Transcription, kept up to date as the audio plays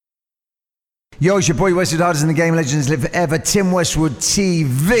Yo, it's your boy Westwood, hardest in the game, legends live forever, Tim Westwood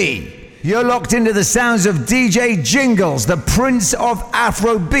TV. You're locked into the sounds of DJ Jinglez, the prince of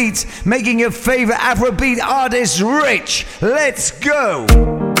Afro beats, making your favorite Afro beat artists rich. Let's go.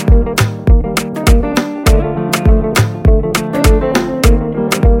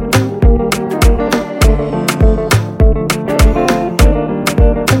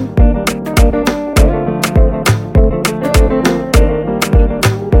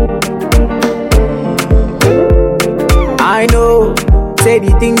 I know, say the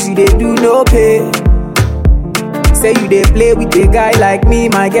things you they do no pay. Say you they play with a guy like me,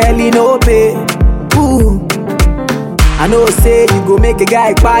 my girl, he no pay. Ooh, I know, say you go make a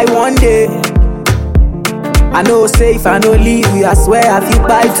guy buy one day. I know, say if I no leave you, I swear I feel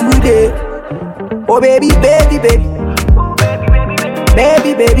buy today. Oh baby, baby, baby,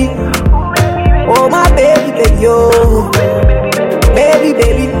 baby, baby. Oh my baby, baby, oh, baby,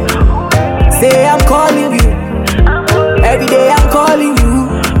 baby. Say I'm calling you. Every day I'm calling you.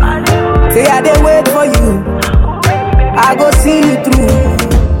 Say I dey wait for you. I go see you through.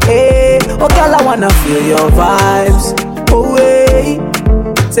 Hey, oh girl, I wanna feel your vibes. Oh hey,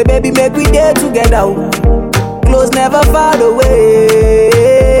 say baby, make we day together. Close never far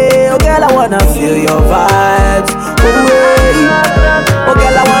away. Oh girl, I wanna feel your vibes. Oh hey, oh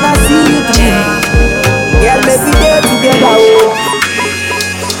girl, I wanna see you through. Girl, make we day together. Oh.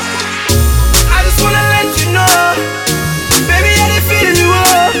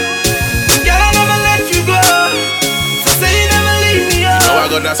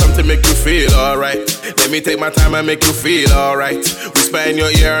 Got that something make you feel alright. Let me take my time and make you feel alright. Whisper in your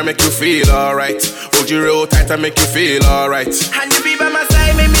ear and make you feel alright. Hold you real tight and make you feel alright. And you be by my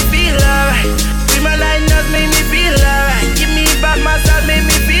side, make me feel alright. Be my line, just make me feel alright. Give me back my side, make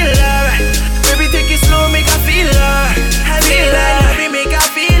me feel alright. Baby, take it slow, make I feel alright. I feel like baby, make I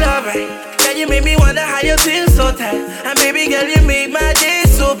feel alright. Girl, you make me wonder how you feel so tight. And baby, girl, you make my day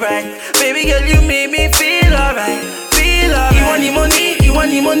so bright. Baby, girl, you make me feel alright. Feel alright. You want the money? You want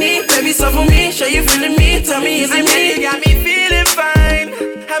the money, baby, so for me, show you feeling me, tell me, is it me? You got me feeling fine,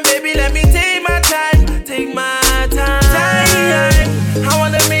 and baby, let me take my time, take my time. I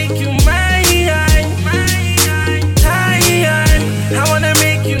wanna make you mine, I wanna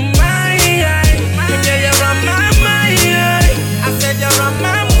make you mine, yeah, you're on my mind, I said you're on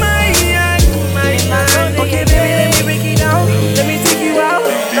my mind, okay, baby, let me break it down, let me take you out,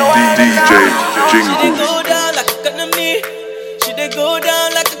 no, I DJ Jinglez. Go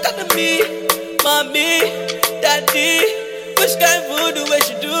down like a economy, mommy, daddy. Which kind of voodoo way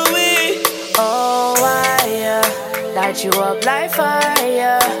she do it? Oh, I light you up like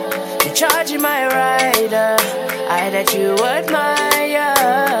fire. You charging my rider. I that you admire.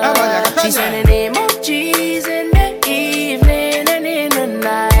 She's sending emojis in the evening and in the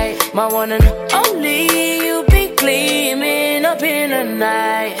night. My one and only, you be gleaming up in the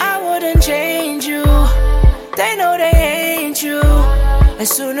night. I wouldn't change you. They know they ain't you. As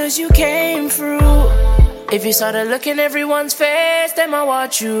soon as you came through, if you started looking everyone's face, then I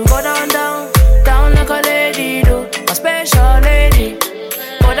watch you go down, down, down like a lady do. My special lady.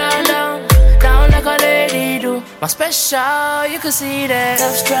 Go down, down, down like a lady do. My special, you can see that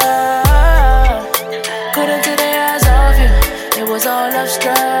love struck. Couldn't take their eyes off you. It was all love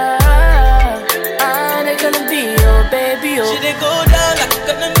struck. And it couldn't be your baby. Oh. She did go down like a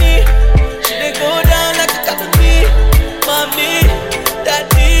economy. She did go down like a economy. Mommy,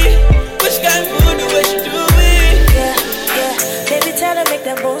 daddy, which kind of food the way she do it? Yeah, yeah. Baby, tell her make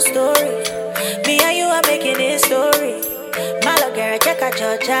them whole story. Me and you are making this story. My love, girl, check out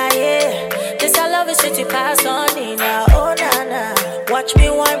your child, yeah. This I love is city pass on me now. Oh, na na. Watch me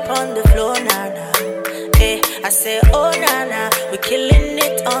wipe on the floor, na na. Hey, I say, oh, na na. We killing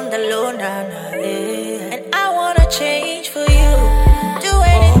it on the low, na na. Hey. And I wanna change for you. Do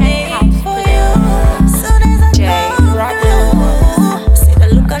anything for you. Soon as I know. See the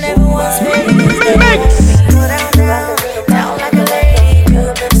look on everyone's face. Go down, down, down like a lady.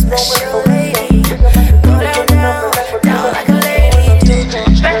 Special lady. Go down, down, down like a lady.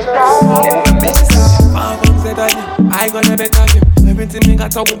 I gonna be talking. Everything me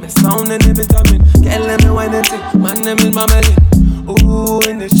got talk with me sound and every timing. Girl, let me wine and take. Man, name is my melon. Ooh,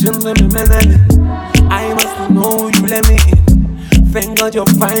 in the shins of me melon. I must know you let me in. Thank God you're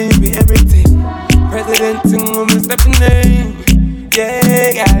fine, be everything. President thing when me stepping in.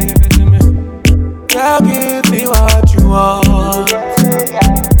 Yeah, yeah, give it to me. Girl, give me what you want,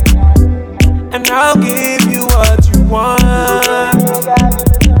 and I'll give you what you want.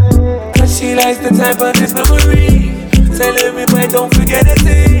 Cause she likes the type of this memory. Telling me, boy, don't forget a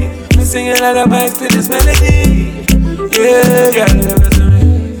thing. We singing lullabies to this melody. Yeah, girl, give it to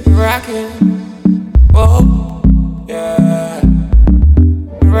me. Rockin'.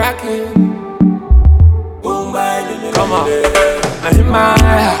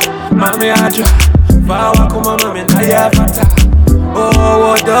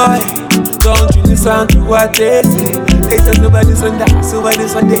 sound to what they say. They say nobody's on that,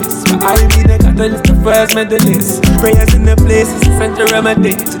 nobody's on this. But I be the catalyst, the first medalist. Prayers in the place is the center of my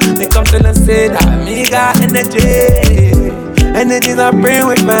day. They come till and say that me got energy. Energies I bring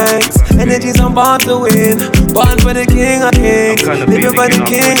with banks. Energies I'm born to win. Born for the king of kings. Living for the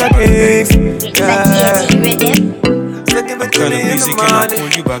king of kings. Yeah. Give it to me in the morning.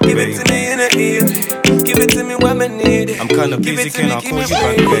 Give it to me in the evening. Give it to me when I need it. I'm kinda busy, can I call you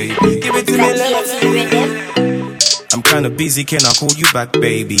back, baby? Give it to me, let me. I'm kinda busy, can I call you back,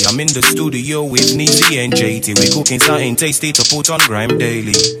 baby? I'm in the studio with Neezy and JT. We cooking something tasty to put on Grime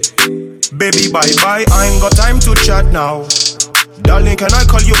Daily. Baby, bye-bye, I ain't got time to chat now. Darling, can I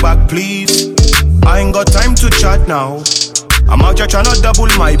call you back, please? I ain't got time to chat now. I'm out here tryna double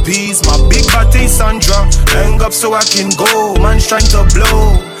my P's. My big body Sandra, hang up so I can go. Man's trying to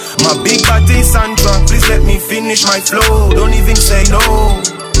blow. My big body Sandra, please let me finish my flow. Don't even say no.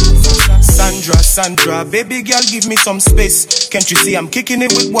 Sandra, baby girl, give me some space. Can't you see I'm kicking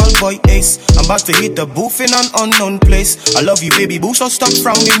it with Wild Boy Ace? I'm about to hit the booth in an unknown place. I love you, baby boo, so stop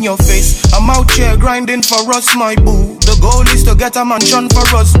frowning your face. I'm out here grinding for us, my boo. The goal is to get a mansion for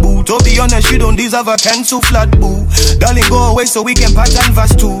us, boo. To be honest, you don't deserve a pencil flat, boo. Darling, go away so we can pattern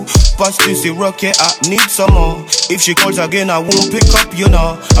verse 2. Pass this rocket, I need some more. If she calls again, I won't pick up, you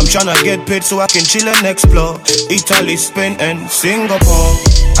know. I'm tryna get paid so I can chill and explore Italy, Spain, and Singapore.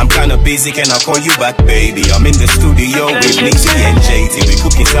 I'm kinda busy, can I call you back, baby? I'm in the studio with Neezy and JT. We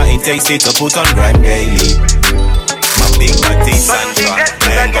cooking something tasty to put on Grime Daily. My big body Sandra,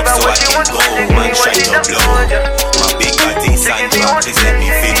 hang up so I can go. Man, shine to blow. My big body Sandra, please let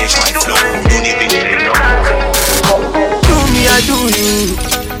me finish my flow. Don't even know. Do me, I do you.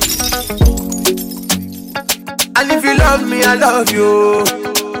 And if you love me, I love you.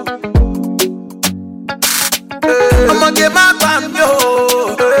 I'ma get my bam, yo.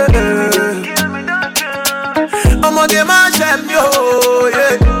 I'ma get my jam, yo.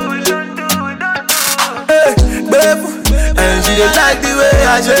 Yeah. Hey, babe. And she just like the way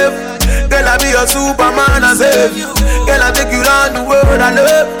I shave. Girl, I be your Superman, I save you. Girl, I take you around the world, I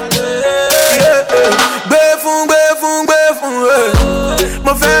love. Yeah. Befun, befun, befun, yeah.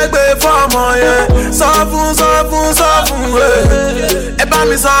 Mo fẹ́ gbé fọ́mọ yẹn. Sọ fún, yeah. Ẹ bá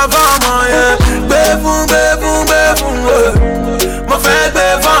mi sọ fọ́mọ yẹn. Befun, befun, befun, yeah. Mo fẹ́ gbé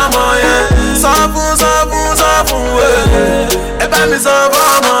fọ́mọ yẹn. Sọ fún, yeah. Ẹ bá mi sọ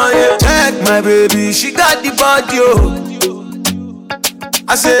fọ́mọ yẹn. Check my baby, she got the body, oh.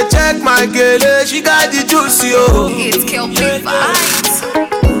 I said check my girl, she got the juice, yo. It's Kelpie vibes.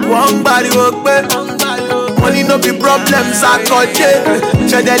 One body work, money no be problems, I got it.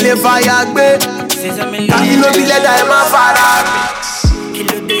 Share the live fire, babe. You know be let them a fire.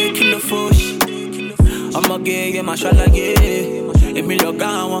 Kilo day, kilo fush. I'ma get you, mashallah, yeah. Emi lo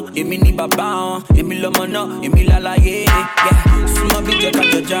gawan, emi ni baba, emi lo mono, emi la la, yeah. Suma bi je ka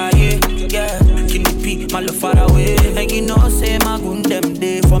joja, yeah. Kilo P, my love far away. And you know say my gun them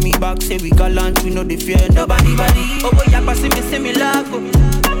day for me back, say we gallant, we know they fear nobody. Oh boy, ya pass me lago.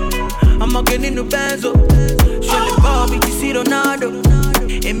 I'ma get in the benzo. Show the ball, we see Ronaldo.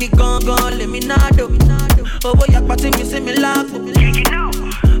 And me gone, let me nado. Oh boy, ya pass me lago.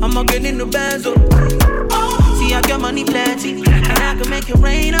 I'ma get in the benzo. See, I got money plenty, and I can make it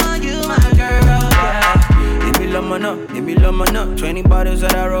rain on you, my girl. Yeah. If me love man up, 20 bottles of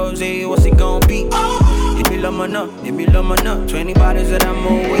that rose, what's it gon' be? If me love man up, 20 bottles of that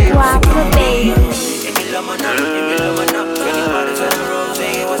Moe, what's it gon' be? If me love man up, 20 bottles of that rose,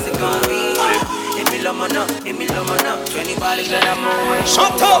 what's it gon' be? If me love man up, 20 bottles of that Moe.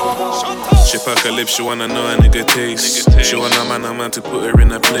 Shut up! She pack her lips, she wanna know a nigga taste. She want a man to put her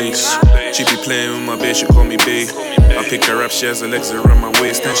in a place. She be playing with my bae, she call me bae. I pick her up, she has her legs around my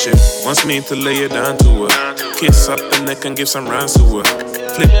waist and shit. Wants me to lay her down to her. Kiss up the neck and give some rounds to her.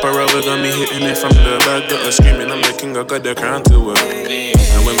 Flip her over, got me hitting it from the back. Got her screaming, I'm the king, I got the crown to her.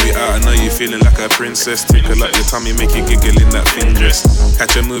 And when we out, I know you feeling like a princess. Tickle like your tummy, make you giggle in that thin dress.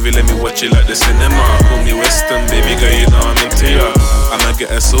 Catch a movie, let me watch it like the cinema. Call me Western, baby girl, you know I'm into ya. I'ma get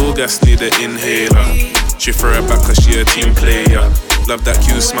her soul gas, need an inhaler. She throw her back cause she a team player. Love that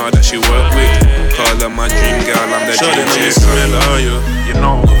cute smile that she work with. Call her my dream girl, I'm the dream chaser. Me love you, you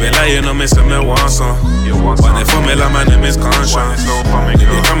know. Vela, you know me say me want some. When they for me, like my name is Conscience.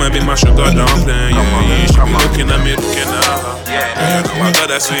 Baby, come and be my sugar dumpling. Yeah, she be looking at me, looking at her. Yeah, I got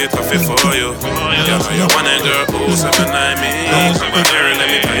that sweet coffee for you. Yeah, you want a girl who's 7 9 me. Come on, girl, let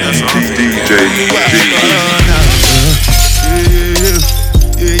me tell you something. DJ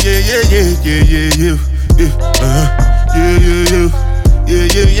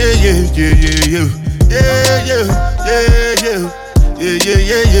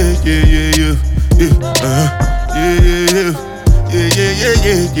Yeah.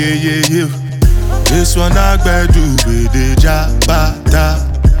 This one I better do with the jabata.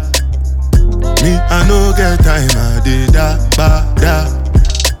 Me, I no get time, I did da.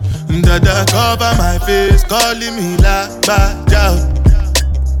 Dada cover my face, calling me la ba down.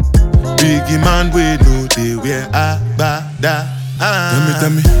 Biggie man, we know they wear abada. Tell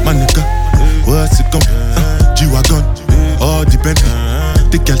me, my nigga, what's it gon' G-Wagon, all the Bentley,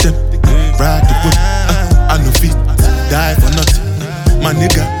 the girl them, ride the whip. I no fit, die for nothing. My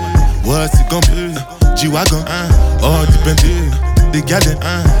nigga, what's it gon' be? G-Wagon, all the Bentley, the girl them,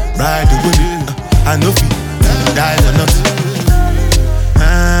 ride the whip. I no fit, die for nothing.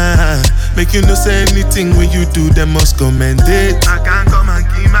 Make you no say anything when you do, they must commend it. I can't come and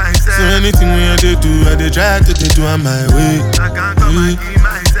keep myself. So anything when I do, I try to do on my way. I can't come and keep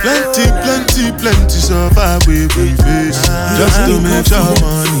myself. Plenty so far we face. Just to make sure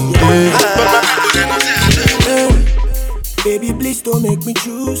money. Baby, please don't make me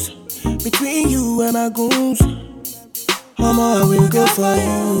choose between you and my goons. Mama, I will go for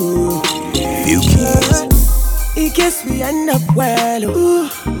you. Few keys. In case we end up well, ooh,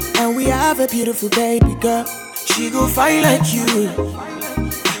 and we have a beautiful baby girl, she gon' fight like you.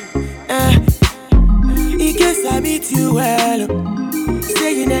 In case I meet you well,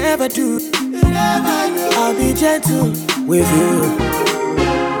 say you never do, I'll be gentle with you.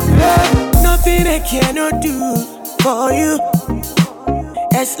 Nothing I cannot do for you,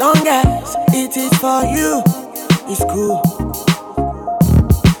 as long as it is for you, it's cool.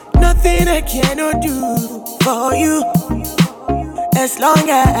 Nothing I cannot do for you, as long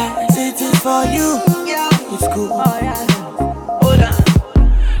as it is for you, it's cool. Hold on,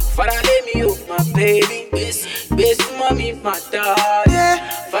 Father let me you, my baby. Best mommy, my darling.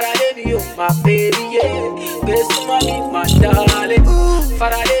 Father let me you, my baby. Yeah, best mommy, my darling.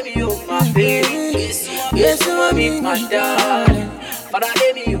 Father let me you, my baby. Best mommy, my darling. Father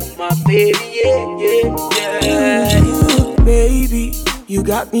let me you, my baby. Yeah. Baby, you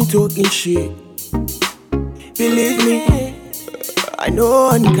got me talking shit. Believe me, I know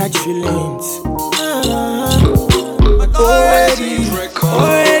I catch feelings.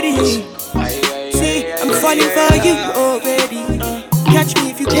 Already. See, I'm falling for you already. Catch me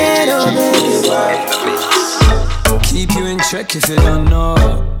if you can, Keep you in check if you don't know.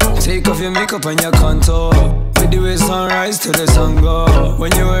 Take off your makeup and your contour. With the way sunrise till the sun go.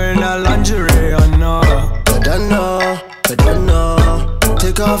 When you're wearing that lingerie, I know. I don't know.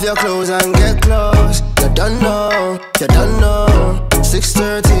 Take off your clothes and get close. You don't know.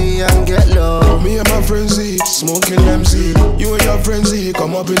 6:30 and get low. Me and my friends smoking MC. You and your friends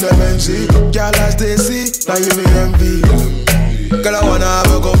come up in the MC. Girl as they see, now you me envy. Girl I wanna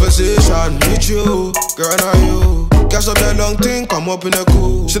have a conversation with you. Girl are you? Catch up that long thing, come up in the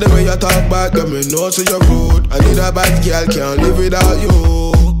cool. See the way you talk back, get me know to your road. I need a bad girl, can't live without you.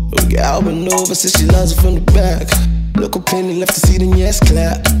 Girl been over, since she loves it from the back. Look up in and left to see the yes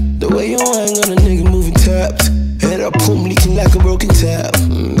clap. The way you hang on a nigga moving tapped. Head up, boom, leaking like a broken tap.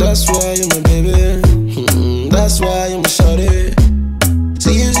 That's why you're my baby. That's why you're my shawty.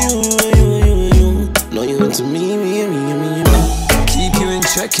 See, it's you. No, you into me. Keep you in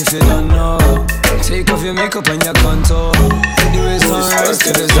check if you don't know. Take off your makeup and your contour. The way sunrise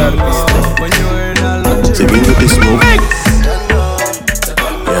to the sun go. When you're wearing that lingerie. Take me with this move.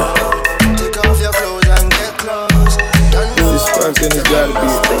 Take off your clothes and get close. This person has gotta be.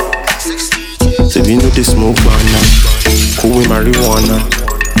 Say we know they smoke banana, cool with marijuana.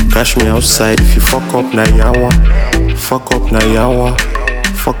 Cash me outside if you fuck up na yawa. Fuck up na yawa.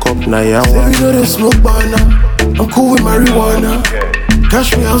 Say we know they smoke banana, I'm cool with marijuana.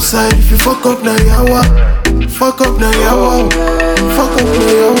 Cash me outside if you fuck up na yawa. Fuck up na yawa.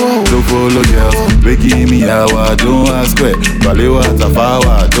 Don't follow girls, making me yawa. Don't ask where, Balewa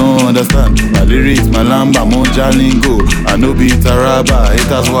Tafawa. Don't understand, my lyrics, my lamba, Monja lingo. I know be Taraba,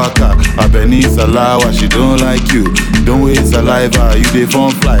 haters waka. Abeni Salawa, she don't like you. Don't waste saliva, you dey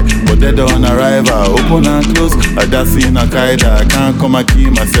phone fly, but they don't arrive. Open and close, I just seen a kaida. I can't come and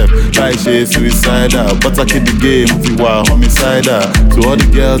kill myself, like she suicidal. But I keep the game, Tiwa homicidal. To all the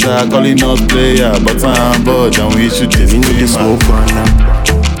girls that are calling us player, but I'm bored and we should just smoke banana,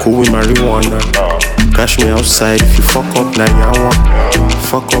 cool with marijuana. Cash me outside if you fuck up na yawa.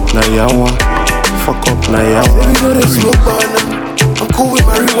 Fuck up na yawa. Say we know they smoke banana, I'm cool with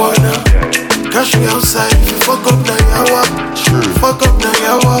marijuana. Cash me outside if you fuck up na yawa. Fuck up na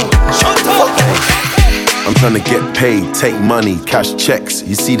yawa. I'm tryna get paid, take money, cash checks.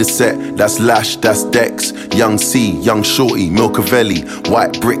 You see the set, that's Lash, that's Dex. Young C, Young Shorty, Milcavelli.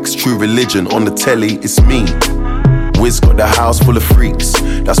 White bricks, True Religion on the telly, it's me. Wiz got the house full of freaks.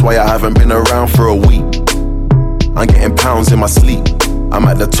 That's why I haven't been around for a week. I'm getting pounds in my sleep. I'm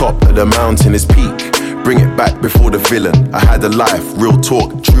at the top of the mountain, it's peak. Bring it back before the villain. I had a life, real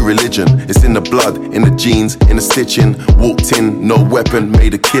talk, true religion. It's in the blood, in the jeans, in the stitching. Walked in, no weapon,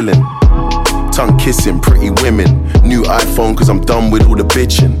 made a killing. Tongue kissing, pretty women. New iPhone cause I'm done with all the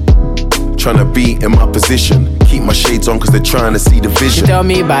bitching. Tryna be in my position. Keep my shades on cause they're trying to see the vision. She tell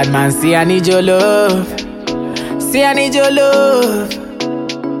me, bad man, see I need your love. See I need your love.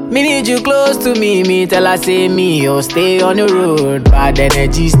 Me need you close to me. Me tell her say me, oh stay on the road. Bad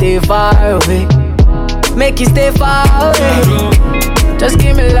energy stay far away. Make you stay far away. Just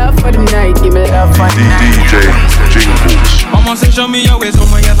give me love for the night. Give me love for the night. DJ Jinglez. Mama say show me your ways, oh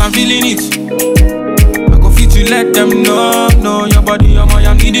my yes I'm feeling it. I go fit to let them know, know your body, oh my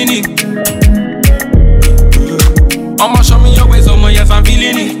I'm needing it. Mama show me your ways, oh my yes I'm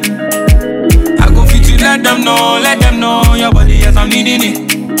feeling it. I go fit to let them know your body, yes I'm needing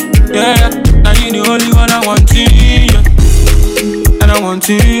it. Yeah, now you the only one I want to, yeah. And I want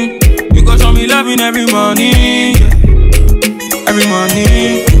to. You go show me loving every morning, yeah. Every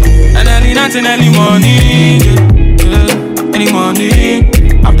morning. And early night and early morning, yeah. Any morning.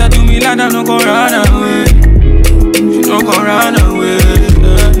 After do me like that, no go run away. She don't go run away,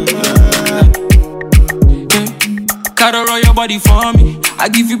 yeah. Carry roll your body for me. I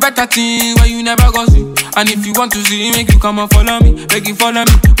give you better things where you never go see. And if you want to see, make you come and follow me. Make you follow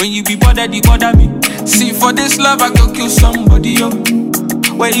me. When you be bothered, you bother me. See, for this love, I go kill somebody, yo.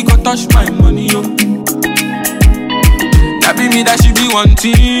 Where you go touch my money, yo. That be me, that she be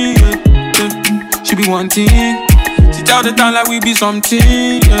wanting, yeah, yeah. She be wanting. She tell the time like we be something,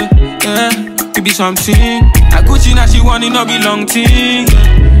 yeah, yeah. We be something. Like Gucci, now she want it, no be long thing,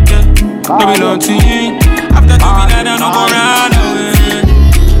 yeah, yeah. No be long thing. After do me like that, no go run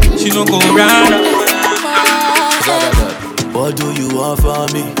away. She no go run away. What do you want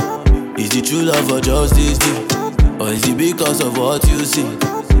from me? Is it true love or just this deep? Or is it because of what you see?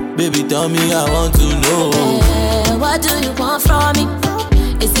 Baby, tell me, I want to know. Yeah, what do you want from me?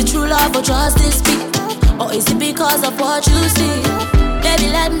 Is it true love or just this beat? Or is it because of what you see? Baby,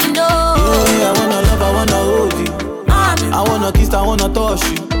 let me know. Yeah, I wanna love, I wanna hold you. I wanna kiss, I wanna touch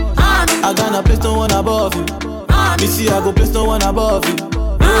you. I gonna place no one above you. Me see, I go place no one above you.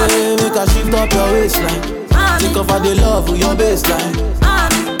 Yeah, make a shift up your waistline. Think of how they love with your baseline.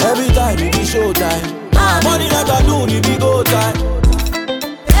 Every time it be showtime. Money like I do, it be go time.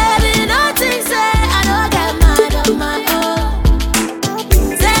 Baby, nothing say I don't get mine on my own.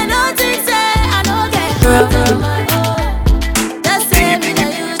 Say nothing say I don't get mine on my own. Just say me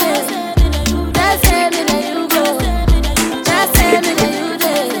that you did. Just say me that you go. Just say me that you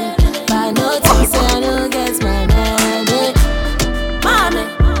did. But nothing say I don't get my money. Mommy,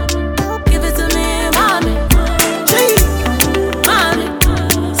 give it to me, mommy. Mommy,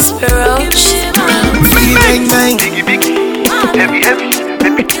 Roach. Bang bang, biggie biggie, heavy heavy,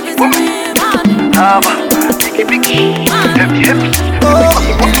 baby, boom. Haba, biggie biggie, heavy heavy. Oh,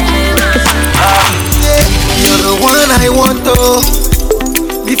 yeah, you're the one I want to.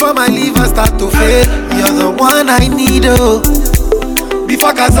 Before my liver start to fail, you're the one I need oh.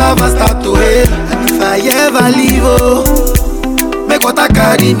 Before cassava start to hail, and if I ever leave oh, make what I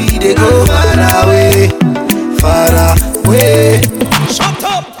carry me they go far away, far away. Shut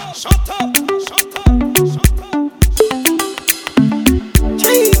up, shut up.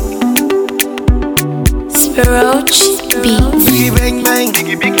 Roach beats. Biggie bang bang,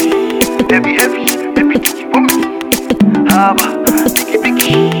 biggie biggie, heavy heavy, baby, boom. Haba, biggie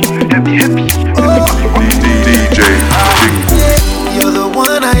biggie, heavy heavy. Oh, DJ Jinglez. You're the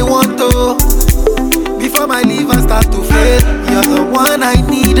one I want to. Before my liver start to fail, you're the one I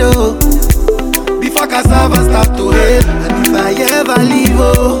need oh. Before cassava start to hail, and if I ever leave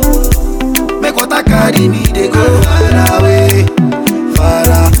oh, make what I carry me they go far away, far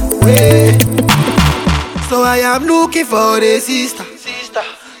away. So I am looking for a sister.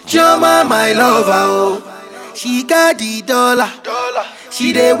 Jama, my lover, oh. She got the dollar.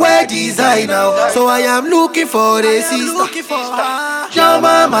 She dey wear designer. So I am looking for a sister.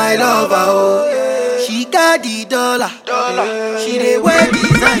 Jama, my lover, oh. She got the dollar. She dey wear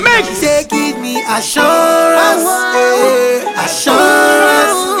designer. She say give me assurance,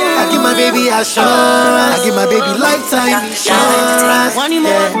 assurance. I give my baby assurance. I give my baby lifetime insurance.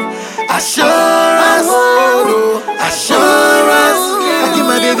 Yeah. Assurance, assurance. I give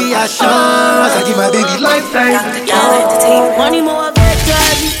my baby assurance. I give my baby lifetime. Money more better.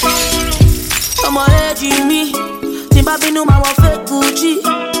 I'm already me. Timbabi no my fake Gucci.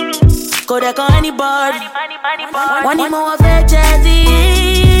 Go there call anybody. Money more better.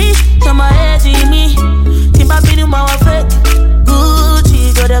 I'm already me. my binu my fake.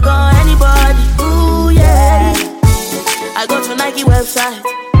 Gucci, go to go anybody. Ooh yeah. I go to Nike website.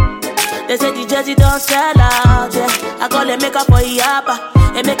 They say the jersey don't sell out. Yeah. I call them make up for Iapa.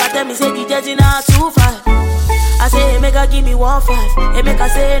 And make her tell me say the jersey not 2.5. I say hey, make her give me 1.5. And make her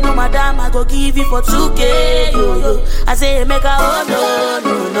say no madam, I go give you for 2K. Yo yo. I say hey, make her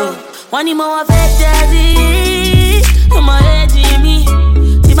oh no. One more fake jersey. No more head me.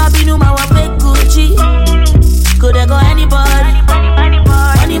 See my binu my fake Gucci. Could I go anybody?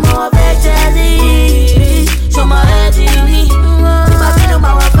 One more fake jersey. Show my head me. See my binu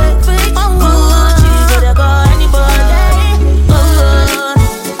my fake Gucci. Could I go anybody?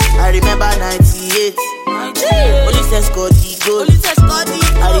 I remember 98. Police escort the goal.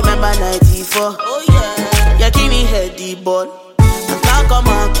 I remember 94. Oh yeah. You give me head the ball. I can't come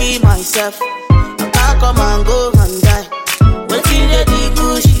and kill myself. I can't come and go and die. Waiting the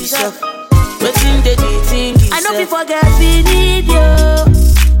Gucci self. Waiting the thing. I know people forget we need you.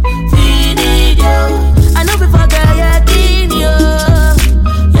 We need you. I know people forget yakin you.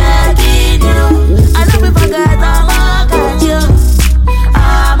 Yakin you. I know people forget I'm a god you.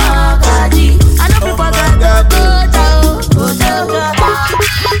 I'm a god you. I know people forget go down.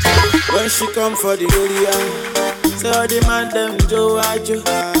 When she come for the area, say all the man them Joe Ajo,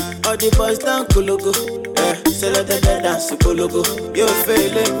 all the boys down Kologo. Say let them dance to Kologo. You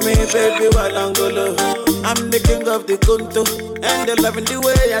feeling me, baby, while I'm golo. I'm the king of the Kunto, and they loving the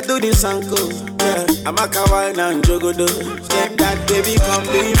way I do this uncle. Yeah, I'm a kawaii and jogodo. Step that baby, come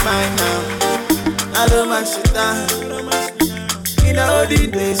be mine now. I love my shit down. You know the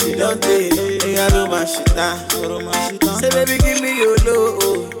days you don't take. I love my shit down. Say baby, give me your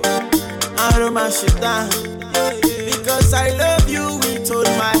low. I love my shit down. Because I love you with all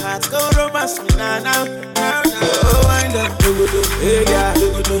my heart. Go romance me now. Oh, wind up, hey yeah,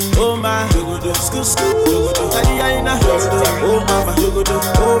 oh my, school, Tadiana, oh mama,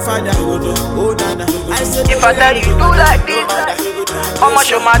 oh father, oh nana. I said if I tell you do like this, I'ma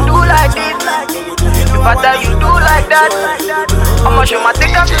show my do like this. If I tell you do like that, I'ma show my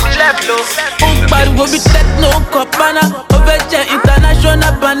take up to the left, though. But we be techno copana, overture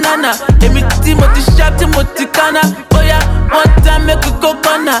international banana. Emi Timothy sharp, Timothy Kana. Oh yeah, one time make a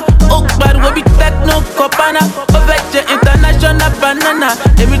coconut. Oh, but we be techno copana, overture international banana.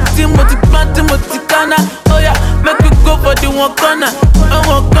 Emi Timothy plant, Timothy Kana. Oh yeah, make we go for the one corner,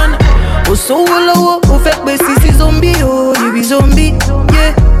 one corner. Oh so low, oh fake basis zombie, oh you be zombie,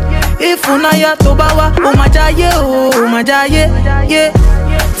 yeah. If unaya tobawa, oh my jaye, yeah.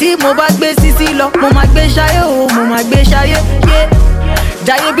 Tí mo bá gbé sisi lọ, mo máa gbé ṣayé o, yeah.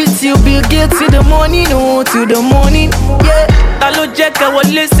 Jaye be till Bill Gates till the morning, oh, till the morning, yeah. Ta ló jẹ́ ká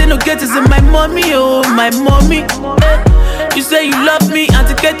wọlé sínú gate is my mommy, oh, my mommy. You say you love me,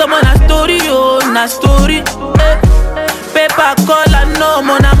 anticipate ọmọ na story, oh, na story. Paper call I know,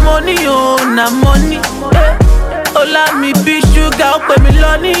 mo na money, oh, na money. Ola mi be sugar, ó pè mí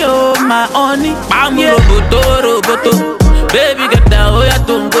lọ́ní, oh, my honey. Pàmò roboto. Baby get down, oh yeah,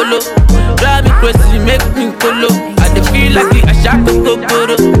 tongolo. Drive me crazy, make me colo. I dey feel like I shot a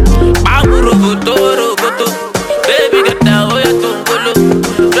kokoro. Pàmò roboto. Baby get down, oh yeah, tongolo.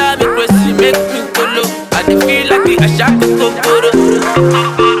 Drive me crazy, make me colo. I dey feel like I shot a kokoro.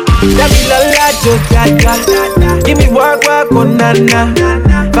 Lola Jogaga, give me work, oh nana.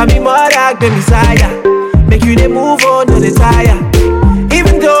 For me more like the Messiah. Make you dey move on, no dey tire.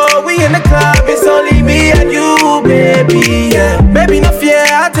 Even though we in the club, it's only me and you, baby, yeah. Baby, no fear,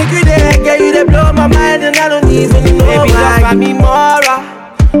 I'll take you there. Girl, you dey blow my mind and I don't even know why. Baby, just for me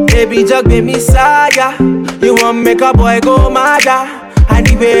more. Baby, just be me saya. You want make a boy go mad. And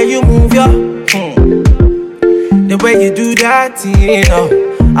the way you move your the way you do that, you know.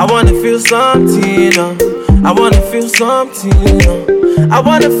 I wanna feel something, you know. I wanna feel something, you know. I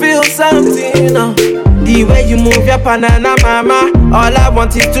wanna feel something, you know. The way you move your banana, mama. All I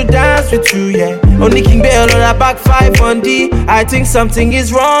want is to dance with you, yeah. Only King Bell on a back 5 on D. I think something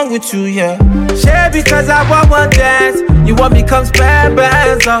is wrong with you, yeah. Share because I want one dance. You want me come spare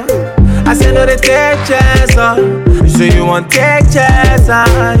bands, oh. I say no, they take chance, oh. You say you want take chance,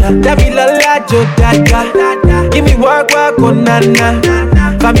 Let me Lola Jogaga. Give me work, oh nana.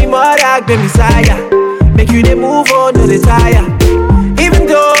 For me more like the Messiah. Make you they move on, no they tire. Even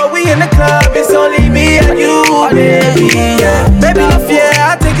though we in the club, it's only me and you, baby, yeah. Baby, no fear,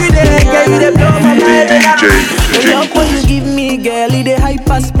 I'll take you there. Girl, you they blow my mind. The love when you give me, girl, it dey hype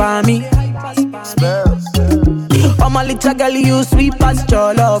as for me. Oh my little girl, you sweet as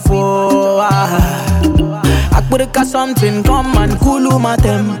your love, oh. I put a something, come and cool my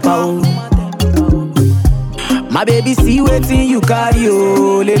tempo. My baby, see waiting you carry,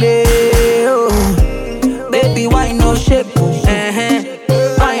 oh, lele, oh. Baby, why no shake?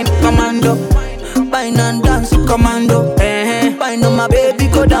 Wine commando, wine and dance commando. Wine on my baby,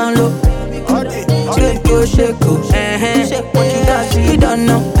 go down low. Shake yo, shake yo, shake what you dance, you don't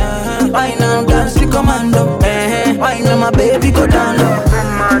know. Wine and dance commando. Wine on my baby, go down low.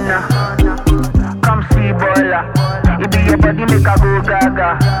 Come see bola. You be your body make a go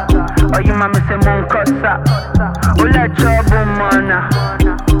gaga. Or you mama say mon kosa. Oh let your boom mana.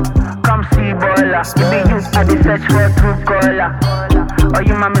 Come see bola. You be you at the search for true caller. Or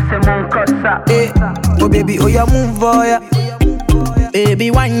you mama say mon kosa. Hey, oh baby, oh ya move oh ya.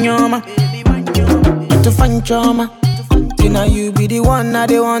 Baby, wine yoma. To find trauma. Now you be the one that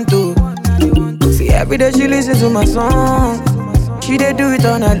they want to. See every day she listen to my song. She dey do it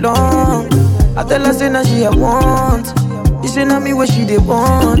all night long. I tell her say now she a want. She say now me what she dey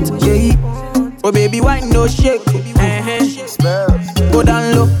want. Yeah. Oh baby, wine no shake. Go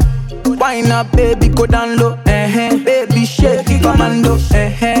down low. Wine up, baby, go down low. Baby, shake it, commando.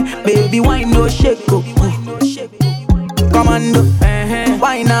 Baby, wine no shake. Commando.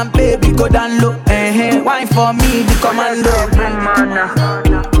 Wine up, baby, go down low. Wine for me, the commando.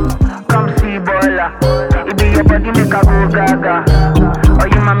 Come see bola. It be your body make a go gaga. Or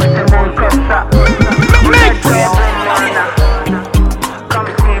you mama say mon kosa. Come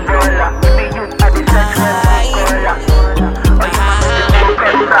see bola. It be you at the search for cola. Or you mama say mon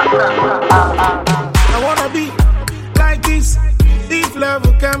kosa. I wanna be like this. If love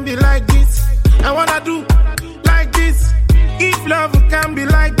can be like this, I wanna do like this. If love can be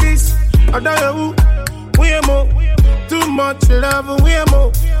like this, I don't know. We are more. Too much love, we are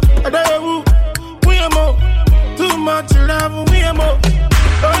more. I don't know. We are more. Too much love, we are more.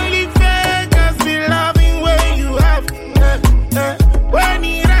 Only fakers be loving when you have. When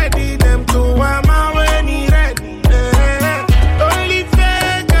he ready, them to wama when he ready. Only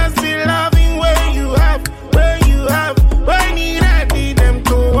fakers be loving when you have. When you have. When he ready, them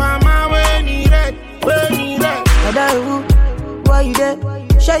to wama when he ready. When he ready. I don't know. Why you there?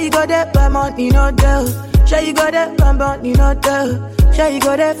 Sure you got that by money, no deal. Sure you got that by money, no deal. Sure you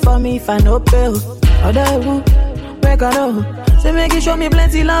got that for me if I no bill. I don't know. Make I know. Say make you show me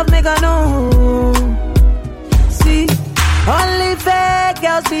plenty love, make I know. See, only fake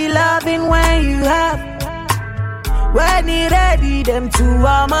girls be loving when you have. When he ready, them two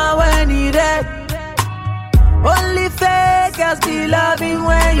armor when he ready. Only fake girls be loving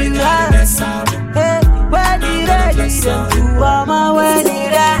when you have. Hey, when he ready, them two armor when he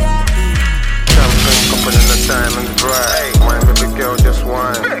ready. Champagne couple in the diamond bright. Wine, baby girl, just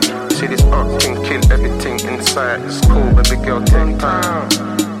wine. See this up can kill everything inside. It's cool, baby girl, take time.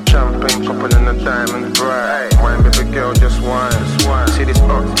 Champagne couple in the diamond bright. Wine, baby girl, just wine. See this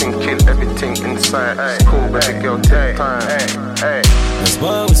up can kill everything inside. It's cool, baby girl, take time. That's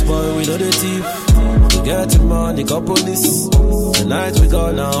why we spoil, we know the thief. We get the money, got police. Tonight we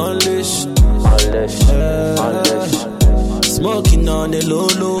gonna unleash. Smoking on the low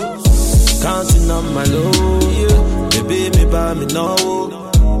low. Counting on my low, yeah. Baby, me buy me no.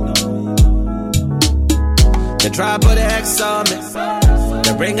 They try put the X on me.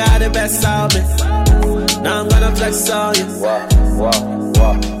 They bring out the best out me. Now I'm gonna flex on you.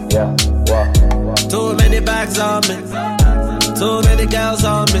 Too many bags on me. Too many girls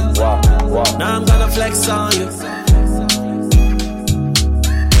on me. Now I'm gonna flex on you.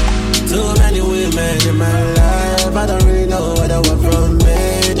 Too many women in my life. I don't really know what they want from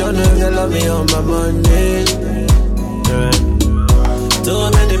me. Don't know if they love me on my money.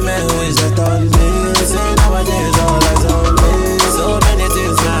 Too many men who is just on me. Say nowadays all eyes on me. So many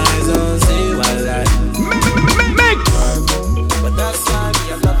things nice on see my life. But that's how me,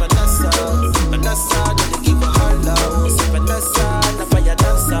 I love Vanessa. Vanessa, don't give her her love. See Vanessa, the fire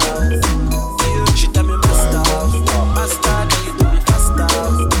dancer. She tell me master, master, then you do me faster.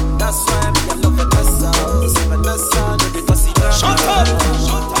 That's why me, I love Vanessa. See Vanessa, don't give her see her. Shut up!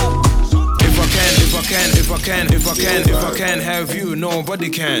 If I can have you, nobody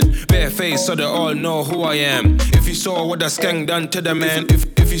can. Bare face so they all know who I am. If you saw what that skank done to the man,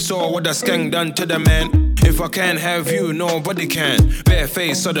 if you saw what that skank done to the man. If I can't have you, nobody can. Bare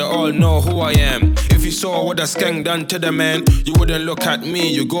face so they all know who I am. If you saw what that skank done to the man, you wouldn't look at me,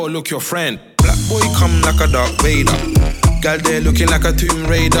 you go look your friend. Black boy come like a Darth Vader. Girl there looking like a Tomb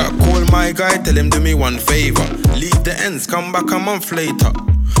Raider. Call my guy, tell him do me one favor. Leave the ends, come back a month later.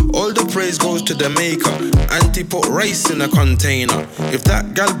 All the praise goes to the maker. Auntie put rice in a container. If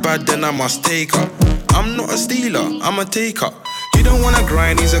that gal bad, then I must take her. I'm not a stealer, I'm a taker. He don't wanna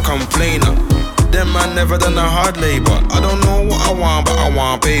grind, he's a complainer. Them man never done a hard labor. I don't know what I want, but I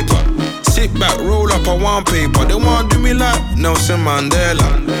want paper. Sit back, roll up a one paper. They want do me like Nelson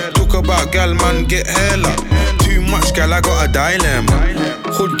Mandela. Talk about gal, man, get hella. Too much gal, I got a dilemma.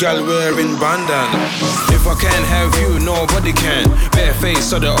 Hood gal wearing bandana. If I can't have you, nobody can. Bare face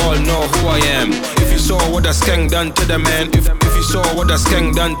so they all know who I am. If you saw what that skank done to the man, if you saw what that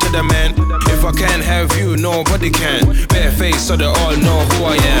skank done to the man. If I can't have you, nobody can. Bare face so they all know who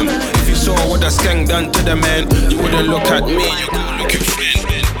I am. If you saw what that skank done to the man, you wouldn't look at me, you go look at friend.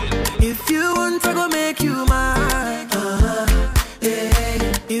 If you want, I go make you mine.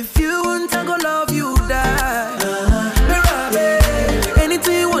 Yeah. If you want, I go love you, die.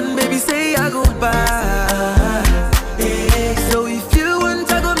 Anything you want, baby, say I go buy. Yeah. So if you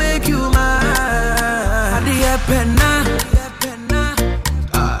want, I go make you mine. Adia penna,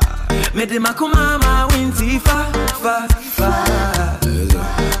 me de makumama winti fa.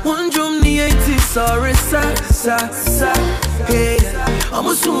 One drum ni 80, sorry sa. Hey, I'm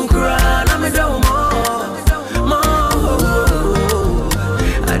a soon cry, I'm a down more.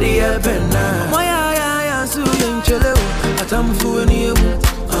 Adia penna, my eye, so young cello. I'm for any of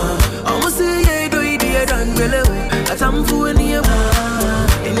I'm a say, do it, and below. I'm for any of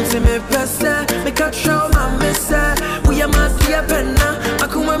intimate pesta, make a show, my messa. We are Matia penna,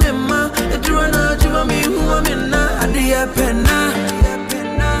 Akuma Mima, the Drona, Jumami, who I'm in Adia penna.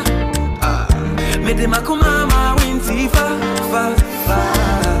 Made him Akuma, my winty fa.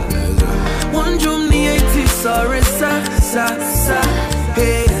 One drum ni 80, sorry, sa.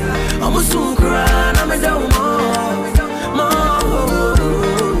 Hey, I'm a soon cry, I'm a down more.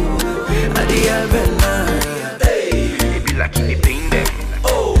 Adia penna, hey, it be like anything them.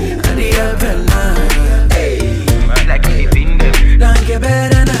 Oh, Adia penna, hey, be like anything them. Don't get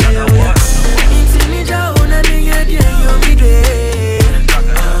better now. It's ninja una ninja dia yo mi de.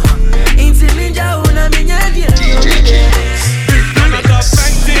 It's ninja una ninja dia yo mi de. Man, I got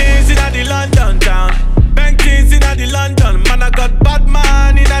bank things in the London town. Bank things in the London. Man, I got bad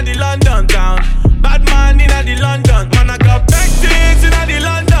man in the London town. Bad man in the London. Man, I got bank things in the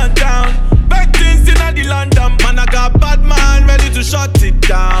London town. Bank things in the London. Man, I got bad man ready to shut it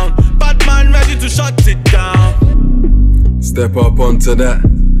down. Bad man ready to shut it down. Step up onto that.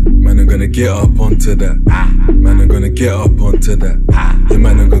 Man, I'm gonna get up onto that. Man, I'm gonna get up onto that. Yeah,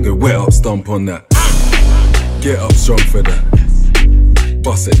 man, I'm gonna get wet up, stomp on that. Get up strong for that.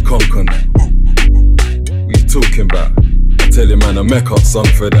 Bust it, conk on that. What you talking about? I tell you, man, I make up song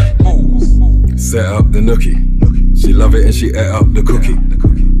for that. Set up the nookie. She love it and she ate up the cookie.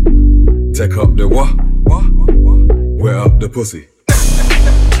 Take up the what? Wet up the pussy.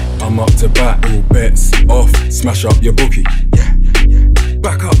 I'm up to bat, all bets off. Smash up your bookie.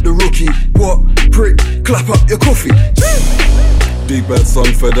 Back up the rookie. What? Prick, clap up your coffee. Big bad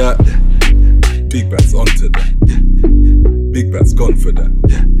song for that. Big bad's onto that. Big bad's gone for that.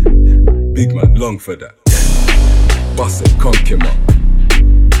 Big man long for that. Bust it, conk him up.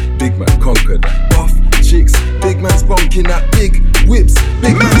 Big man conquer that. Off chicks, big man's bonking that. Big whips,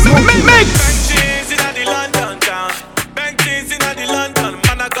 big man's honking that. Bank things in the London town. Bank things in the London.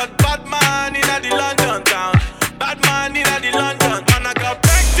 Man, I got bad man in the London town. Bad man in the London. Man, I got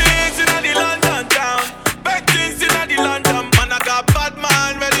bank things in the London town. Bank things in the London. Man, I got bad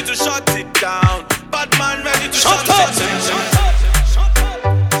man ready to shut it down. Bad man ready to shut it down.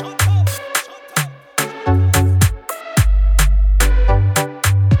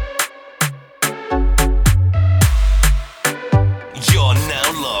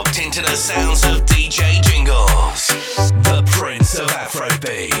 Into the sounds of DJ Jinglez, the Prince of Afro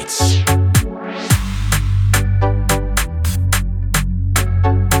Beats.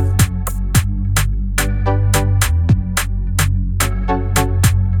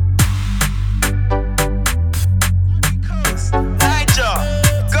 Niger,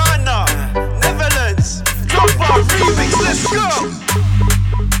 Ghana, Netherlands, Drop remix, let's go.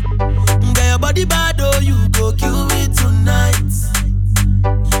 Get your body bad, oh, you go kill me tonight.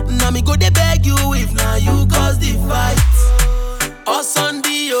 Now me go they beg you if now you cause the fight. Or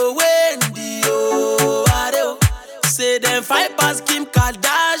Sunday, oh, Wendy, oh, Adeo. Say them fight past Kim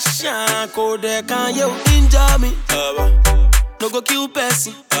Kardashian. Code they can you injure me. No go kill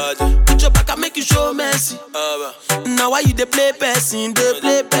person. Put your back and make you show mercy. Now why you they play person? They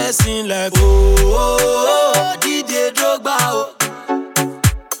play person like oh, DJ Drogba, oh.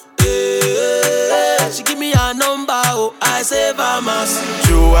 She give me a number, oh, I save her mass.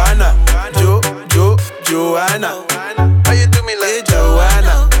 Joanna, Joanna. How you do me like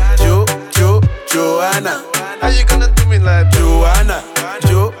Joanna? Joanna. How you gonna do me like Joanna?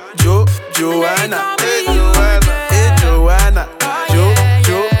 Joanna. Hey Joanna.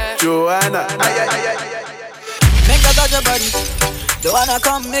 Joanna. Make her touch your body. Joanna,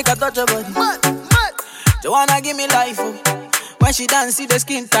 come make a touch your body. Joanna, give me life, oh. When she dance, see the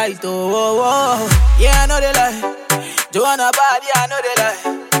skin tight, oh, oh, oh. Yeah, I know they lie. Joanna bad, yeah, I know they lie.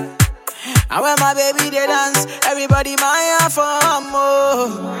 And when my baby they dance, everybody my for more.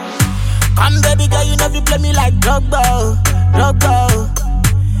 Come baby girl, you know you play me like Drogba, Drogba.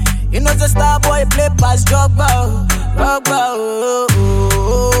 You know the star boy play past Drogba, Drogba. Oh, oh,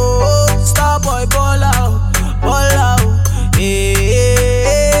 oh. Star boy ball out, ball out.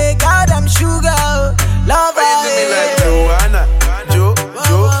 Hey, God I'm sugar, love her. Why you do me like Joanna,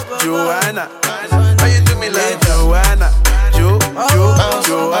 Joanna? Why you do me like Joanna, Joanna?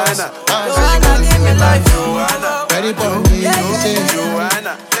 Joanna, give me like Joanna. Ready for me,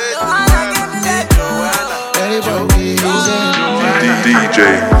 Joanna. DJ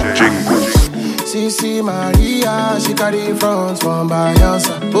Jinglez. Sisi Maria, she carry front from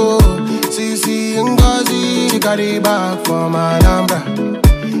Bayelsa. Oh, Sisi Ngozi, she carry back from Alhambra.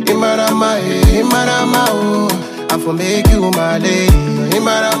 Imarama, oh, I for make you my lady.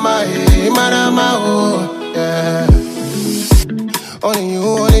 Imarama, oh, yeah.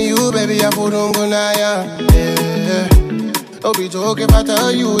 Only you, baby, I put on good night, yeah. Don't be joking if I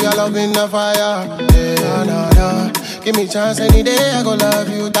tell you your love in the fire. Yeah, nah. Give me chance any day, I go love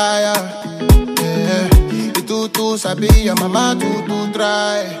you, die. Yeah, you too sabi, your mama too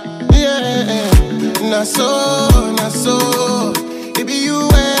try. Yeah, na so. It be you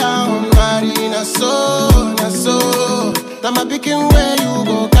where I'm married, na so. Now my picking where you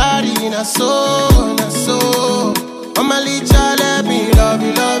go carry, na so. Mama Licha, let me love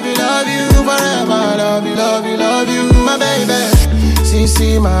you forever. Love you, my baby.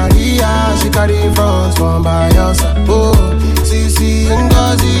 Sisi Maria, she carry front from Bayelsa. Oh, Sisi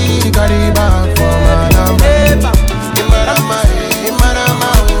Ngozi, she carry back from Alhambra. Imarama,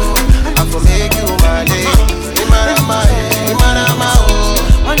 oh, I for make you my lady. Imarama,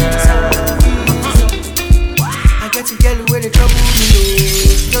 oh, I get to get away the trouble me.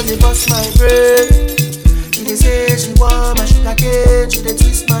 She don't bust my brain. She dey say she want my sugar cane. She dey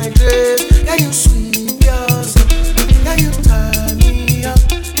twist my dream. Yeah, you sweet, yours. Yeah, you turn me up.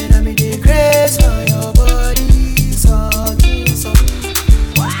 And I make the grace for your body. So.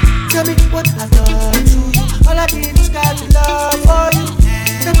 Tell me what I've done to you. All I did was got to love for you.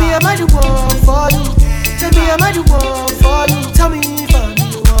 Tell me am I the one for you. Tell me am I the one for you. Tell me if I'm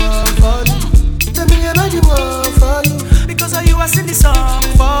the one for you. Tell me am I the one for you. Because of you I sing this song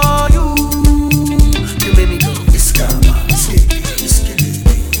for you. You made me go Iskama, say Iskele,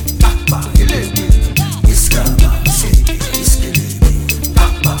 Papa, Ilebe. Iskama, say Iskele,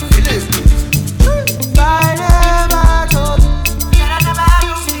 Papa, Ilebe. I never told you that I never had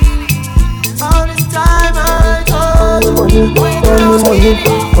no feelings. All this time I told you.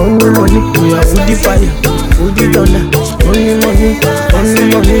 Only money, we are foodie fire, foodie dollar. Only money.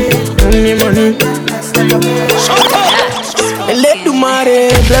 Let the money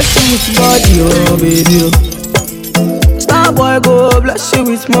bless you with body, oh baby. Star boy go bless you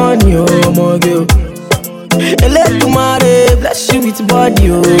with money, oh my girl. Let the money bless you with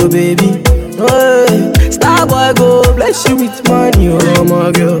body, oh baby. Hey, star boy go bless you with money, oh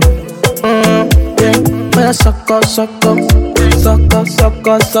my girl. Yeah, when I suck up, baby. Suck up.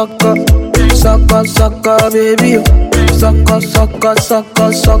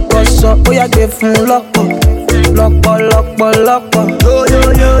 Oh yeah, give him lock up. Lock.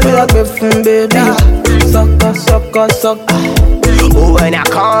 Yo, give him baby. Suck. Oh, when I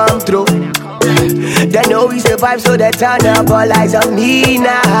come through, they know we survive, so they turn up all eyes on me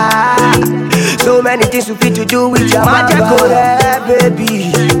now. So many things we fit to do with your mama,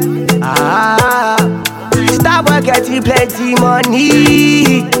 baby. Stop getting plenty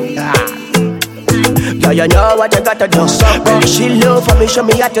money. Yeah, you know what you gotta do. Baby, she low for me, show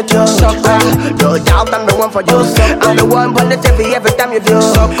me how to do. No doubt I'm the one for you. I'm the one positive every time you do.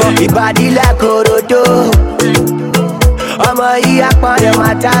 Your body like Orodo. I'm a yakman,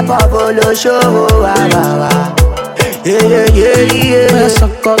 my type of olo show. Yeah.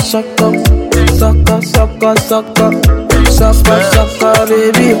 Suck up,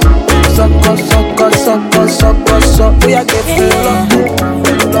 baby. Suck. We are getting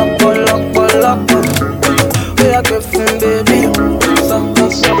lock. We are getting baby. Suck.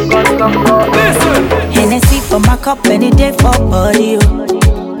 Hennessy for my cup any day for body.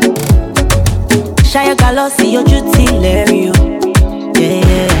 Shy galo see your duty Larry.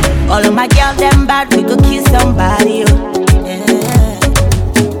 Yeah. All of my girls them bad, we go kill somebody. Yeah.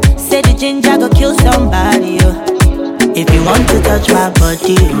 Say the ginger go kill somebody. If you want to touch my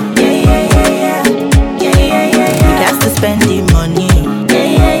body, yeah. You got to spend the money,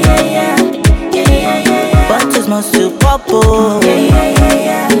 yeah. Bottles Cosmos to Popo. And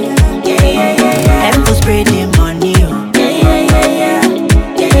to spray the money.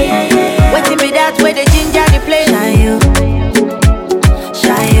 Waiting me that way the ginger the play.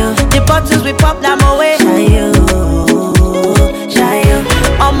 Shayo. The bottles we pop them away. Shayo.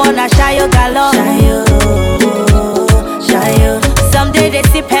 I'm on a Shayo galore. Shayo. Someday they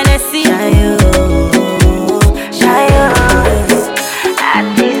see Hennessy. Shayo.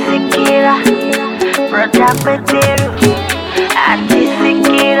 Atisikira, Roja Peteru.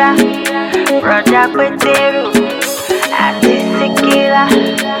 Atisikira, Roja Peteru. Atisikira,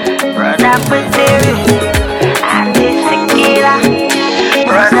 Roja Peteru. Atisikira,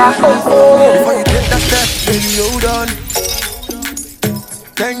 Roja Peteru. Before you take that step, baby, hold on.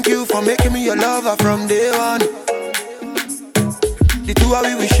 Thank you for making me your lover from day one. The two of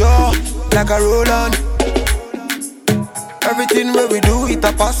we sure, like a roll on. Everything where we do, it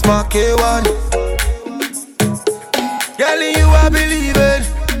a pass my K1. Girl, in you I believe in.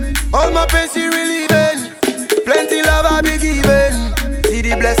 All my pains you relieving. Plenty love I be giving. See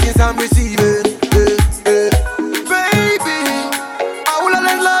the blessings I'm receiving. Baby, I will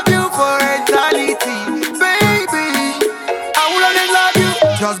always love you for eternity. Baby, I will always love you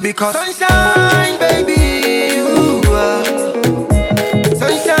just because. Sunshine, baby, you are.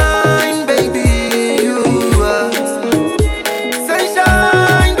 Sunshine, baby, you are.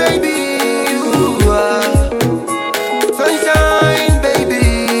 Sunshine, baby, you are. Sunshine, baby,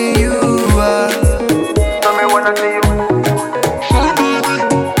 you are. Tell me when I see you. Shine, baby.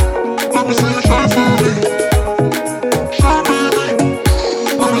 Let me see you shine for me. Shine, baby.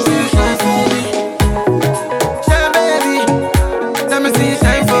 Let me see you shine for me. Shine, baby. Let me see you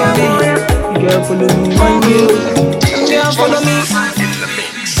shine for me. You can't follow me, my girl. You can't follow me.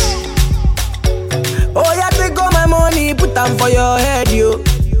 Oh, yeah, take all my money, put them for your head, yo.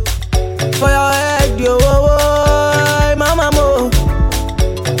 For your head, yo. Oh, oh, mama, mo.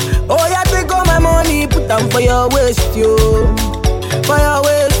 Oh, yeah, take all my money, put them for your waist, yo. For your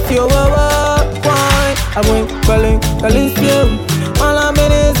waist, yo. Oh, oh, why? I went calling, you. All I'm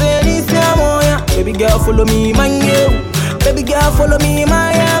in is this, yeah. Baby girl, follow me, my girl. Baby girl, follow me,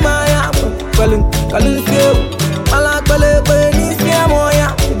 my calling, you. All I'm calling, this,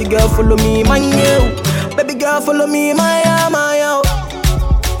 yeah. Baby girl, follow me, my girl. Baby girl, follow me, my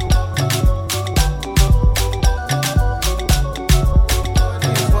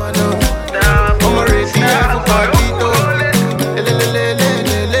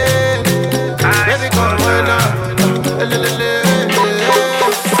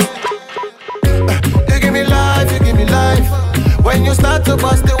You give me life, you give me life. When you start to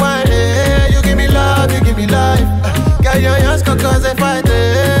bust the wine, you give me love, you give me life. Girl, your hands cause they fight,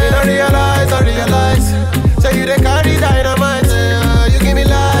 I realize. So you they carry dynamite, you give me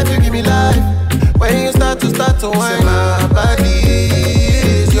life, you give me life. When you start to wine, my body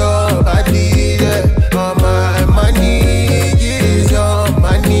is your body, yeah. Oh, my money is your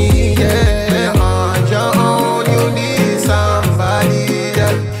money, yeah. On your own, you need somebody,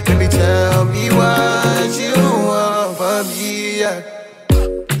 yeah. Baby, tell me what you want from me, yeah.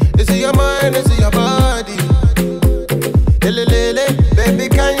 Is it your mind, is it your body? Baby,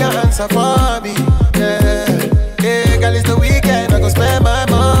 can you answer for me? Yeah, yeah, girl, it's the weekend, I go spend my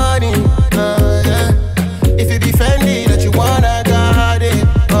money. Yeah. If you be Fendi that you want, I got it.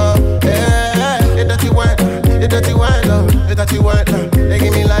 Yeah, it that you want, it that you want, it that you want. They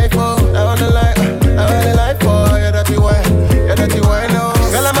give me life, oh, I want the life, oh, yeah, that you want, oh.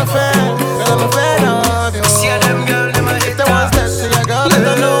 Girl, I'm a fan of you. See them girl, them a hit the one step to your girl, let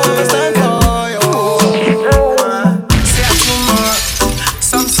them know I'm a stand for you. Say I'm too much,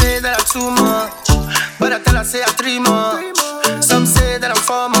 some say that I'm too much, but I tell her say I'm 3 much. Some say that I'm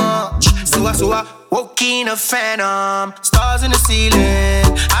 4 much. So I woke in a phantom, stars in the ceiling.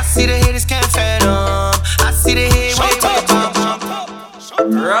 I see the haters can't fathom. I see the hate when they walk bum.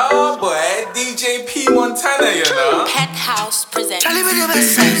 Raw boy, DJ P Montana, you know. Pet House presents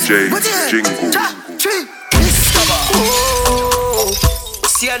DJ Jinglez. Oh,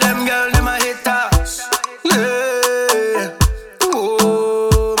 see them girl, them a haters. Yeah.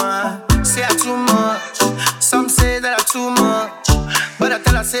 Oh, man, say I'm too much. Some say that I'm too much, but I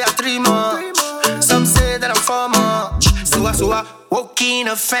tell her say I'm 3 much. Some say that I'm 4 much. So I woke in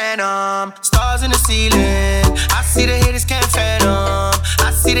a phantom, stars in the ceiling. I see the haters can't fathom.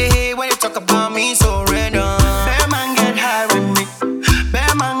 I see the hate when they talk about me so random. Bear man get high with me,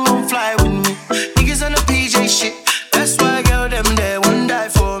 bear man gon' fly with me. Niggas on the PJ shit, that's why girl them there won't die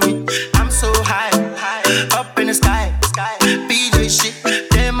for me. I'm so high, up in the sky. PJ shit,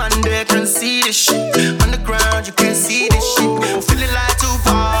 them man there can see this shit. On the ground you can't see this shit. Feeling like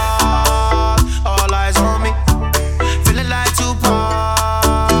Tupac, all eyes on me.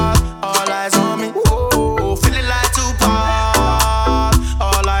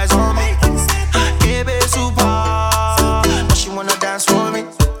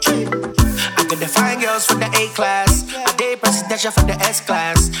 girls from the A class. I date presidential for the S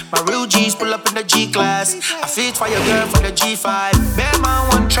class. My real G's pull up in the G class. I fit for your girl for the G5. Bear man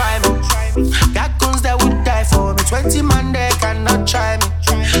won't try me. Got guns that would die for me. 20 man they cannot try me.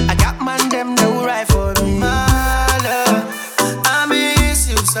 I got man them that will ride for me. My love, I miss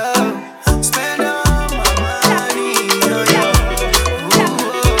you so. Spend all my money on you.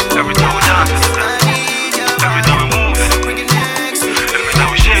 Every time we dance, every time we move, every time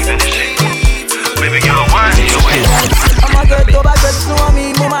we shake that shit, baby girl, why are you away? I'ma get to back to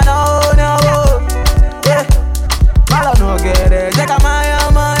me, mama no. Yeah, malo no get it. Check out my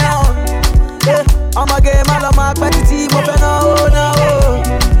own. Yeah, I'ma get malo my petty mo fe no.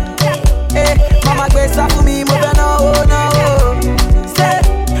 Hey, mama get stuff for me, mo fe no. Say,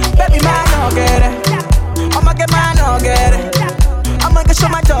 baby man no get it. I'ma get man no get it. I'ma get show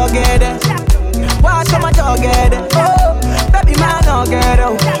my dog get it. Why show my dog get it? Oh, baby man no get it.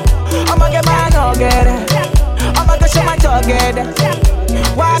 I'ma get man no get it. I'ma go show my dog get it.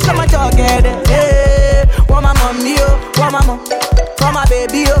 Why show my dog get it? Hey, want my mommy oh, want my mom, want my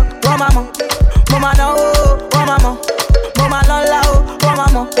baby oh, want my mom, mama no oh, want my mom, mama no la oh, want my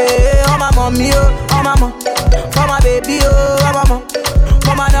mom, hey, want my mommy oh, want my mom, want my baby oh, want my mom,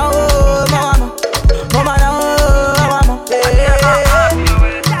 mama no oh, mama no oh, want my mom, hey.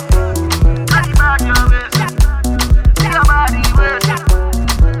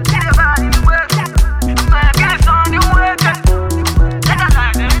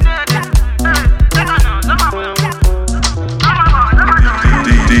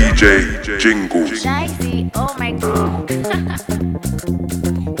 DJ Jinglez. Oh my god.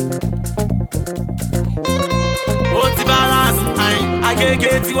 Oti balance, I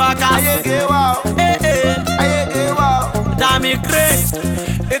get you waka. Damn grace,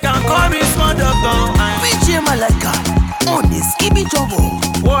 you can call me small doctor. Bitch, Malaka, on this skibby trouble.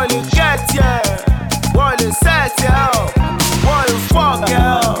 What you get, yeah? What you set, yeah? What you fuck,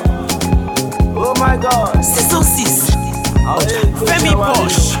 yeah? Oh my god. 606. Femi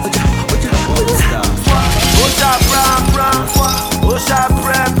Posh. Osha bram, Osha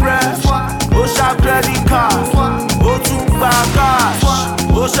pre, Osha credit card, Otumba cash,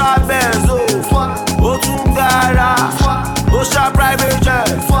 Osha benzo, Otungara, Osha private jet,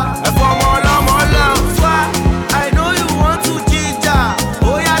 and for Mola. I know you want to ginger,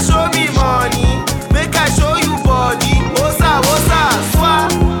 oh yeah, show me money, make I show you body, Osa, swa.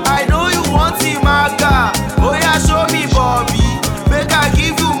 I know you want the maga, oh yeah, show me Bobby, make I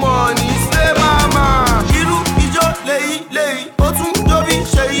give you money, slay mama. Lei, Otun Dobi,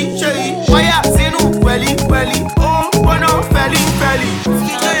 Shei, Waya, Zinu, Welly, oh, Bono, Felly.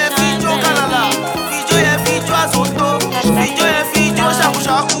 Fijo ye fijo kalala, fijo ye fijo azoto, fijo ye fijo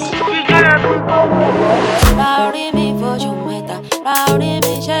shaku. Rowdy me for Jumeta, rowdy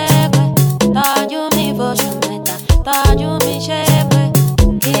me shake, taju me for Jumeta, taju me shake.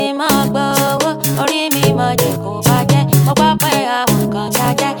 Ima gbowo, ori mi ma je ko baje, mo pa pe awon kan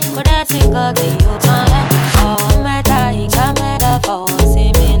jaje, ko de ti kan ti o tan le. Camera for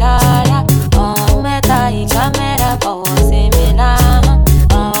similar. Oh, meta y camera for similar.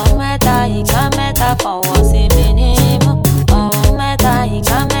 Oh, meta y camera for similar. Oh, meta y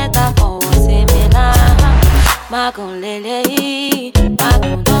camera for similar. Magun lele,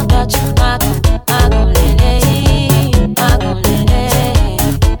 magun don't touch, magun lele, magun lele,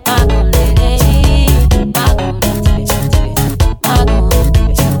 magun lele, magun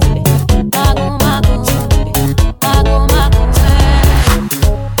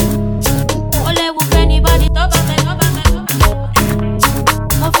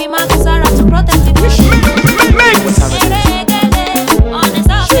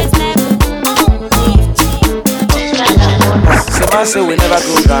Say we never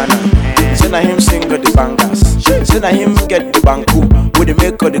go Ghana. Say na him sing the bangers. Say na him get the banku. We dey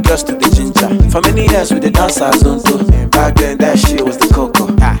make all the girls to the ginger. For many years we dey dance our zonto. Back then that shit was the coco.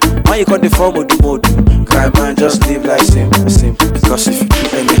 When you call the form of the mode, cry man just live like simple. Because if you do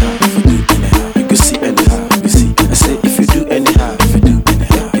anyhow, you can see anyhow. You see, I say if you do anyhow,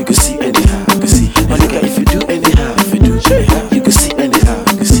 you can see anyhow. You see, my nigga, if you do anyhow, you can see anyhow.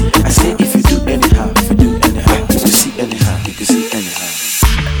 You see, I say if you do anyhow, you can see anyhow. You can see anyhow.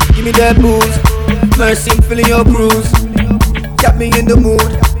 Give me that booze, mercy, I'm feeling your cruise. Got me in the mood,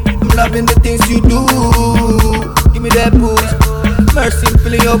 I'm loving the things you do. Give me that booze, mercy, I'm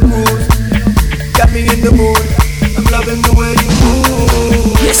feeling your cruise. Got me in the mood, I'm loving the way you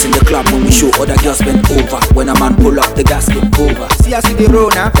move. Yes, in the club when we show other girls bend over. When a man pull up, the gas get over. See, I see the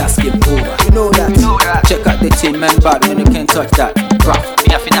road now, gas get over. You know that. Check out the team, man, bad when you can't touch that. Rough,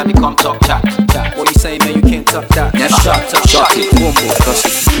 me I finna become talk chat. What you say, man, you can't touch that. Never shot it, boom, boom. Cause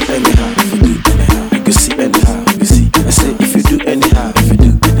if you do anyhow, you can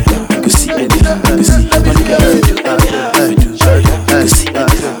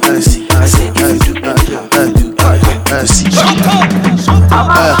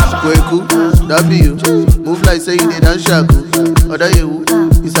Kweku, that be you. Move like say you did and shaku. Other you,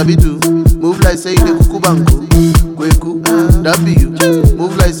 it's a bit do. Move like say you did kukubanku. Kweku, that be you.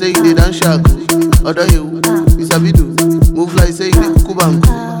 Move like say you did and shaku. Other you, it's a bit do. Move like say you did kukubanku.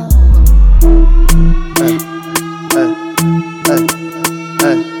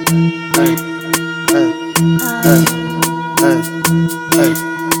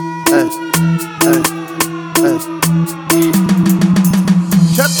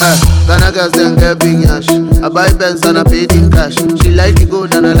 Ghana girls then get big yash. I buy Benz and I paid in cash. She like the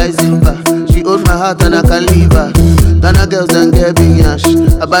gold and I like silver. She own my heart and I can leave her. Ghana girls then get big yash.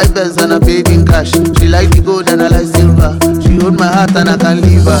 I buy Benz and I paid in cash. She like the gold and I like silver. She own my heart and I can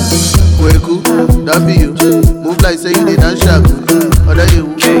leave her. Kweku, that be you. Move like say you did and shaku. Other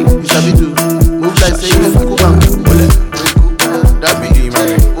you, it's a bit do. Move like say you did kukubanku. Kweku, that be you.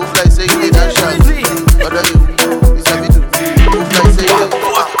 Move like say you did and shaku. Other you, it's a bit do. Move like say you did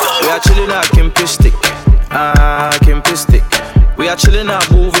kukubanku. We are chilling at Kimpistic. Kimpistic. We are chilling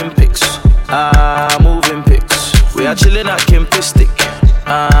at moving pics. Moving pics. We are chilling at Kimpistic.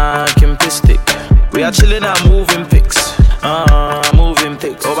 Kimpistic. We are chilling at moving pics. Moving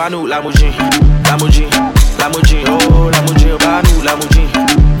pics. Oh, Banu, Lamujin. Lamujin. Lamujin. Oh, Lamujin. Banu, Lamujin.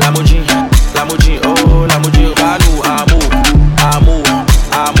 Lamujin. Lamujin. Oh, Lamujin. Banu, Amu. Amu.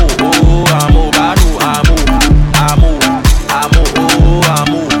 Amu. Oh, Amu. Banu, Amu. Amu. Amu. Oh,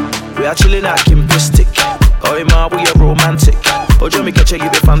 Amu. We are chilling at Kimpistic. Oh, man, we are romantic. Oh, Johnny, catch you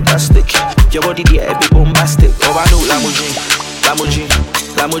be fantastic. Your body there be bombastic. Oh, I know Lamujin, Lamujin,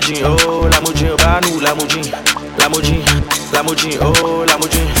 Lamujin. Oh, Lamujin, Banu, Lamujin, Lamujin, Lamujin. Oh,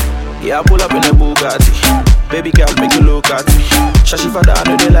 Lamujin. Yeah, I pull up in a Bugatti. Baby girl, make you look at me. Shashi fada, I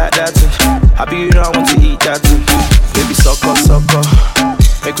know they like that. Happy you know I want to eat that. Baby, sucker, sucker.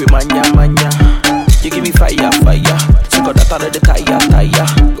 Make we manya, manya. You give me fire, fire. So got that out of the tire, tire.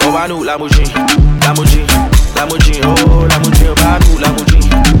 Oh, I know Lamujin, Lamujin, Lamujin. Oh, Lamujin, Banu, Lamujin,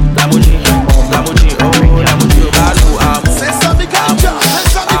 Lamujin, Lamujin. Oh, Lamujin, Banu, Amu. C'est ça, mi ganja.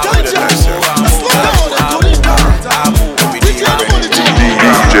 C'est ça, mi ganja. DJ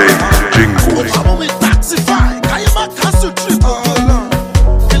Jinglez. Maman me taxify. Quand il m'a cassé le truc,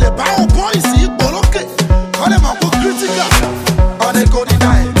 il est pas au point ici, bloqué. Quand il m'a critiqué, on est go the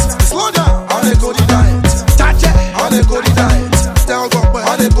night. Slow down, on est go the night. Touch it, on est go the night. Stay on go,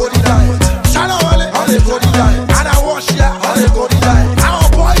 on est go the night. Shallow, on est go the night. And I wash ya, on est go the night. Our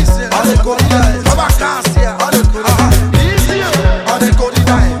boys, on est go the night. Come back, on est go the night. Easy, on est go the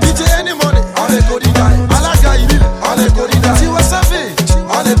night. DJ any money, on est go the night. Alaga il, on est go the night. Tiwa Savage,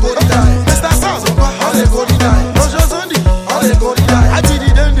 on est go the night. Mr. Sans, on est go the night. Roger Zondi, on est go the night.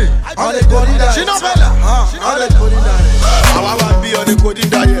 Adidi Dende, on est go the night. Shinobella, on est go the night. Àwa wá bí on a coding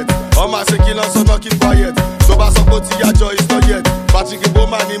diet. Ọmọ àṣekí lọ sọ keep quiet. Tó bá sọ pé ó ti yájọ it's not yet. Patrick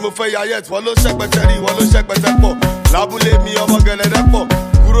Boma ni mo fẹ́ yá yet. Wọ́n ló ṣẹ́pẹ̀tẹ̀ rí, wọ́n ló ṣẹ́pẹ̀tẹ̀ pọ̀. Lábúlé mi ọmọ gẹ̀lẹ́dẹ́ pọ̀.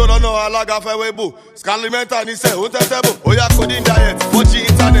 Kúrò lọ́nà alága fẹ́ wébò. Scalimenta ní sẹ́, ó tẹ́tẹ́ bò. Ó yá coding diet, wọ́n jí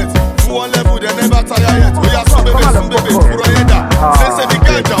internet. Fún wọn level, they never tire yet. Ó yá sún bébè, kúrò yẹn dà. Ṣéṣe bí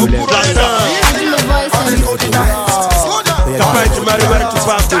kẹjà, ó kúrò yẹn dà.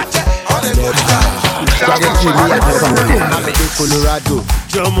 Colorado,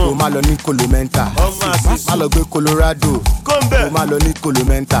 o ma lọ ní Colomenta. Má lọ gbé Colorado, o ma lọ ní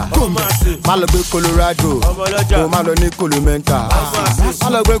Colomenta. Má lọ gbé Colorado, o ma lọ ní Colomenta. Má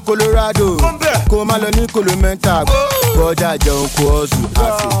lọ gbé Colorado, o ma lọ ní Colomenta. Gbọ́dọ̀ jẹun kú ọ̀sùn,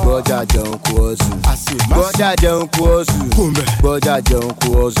 gbọ́dọ̀ jẹun kú ọ̀sùn. Gbọ́dọ̀ jẹun kú ọ̀sùn, gbọ́dọ̀ jẹun kú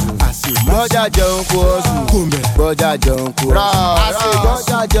ọ̀sùn. Gbọ́dọ̀ jẹun kú ọ̀sùn, gbọ́dọ̀ jẹun kú ọ̀sùn.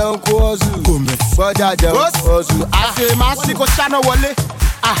 Gbọ́dọ̀ jẹun kú ọ̀sùn, gbọ́dọ̀ jẹun kú ọ̀sùn. Àṣẹ máa sì kó ṣáná wọlé,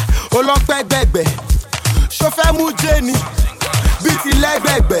 olọ́gbẹ́gbẹ̀gbẹ̀. Ṣó fẹ́ mú Jéènì bíi ti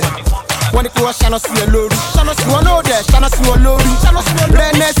lẹ́gbẹ̀gbẹ̀. Wọ́n ní kí wọ́n ṣáná sí ẹ lórí. Wọ́n náà dẹ̀ ṣáná sí wọn lórí.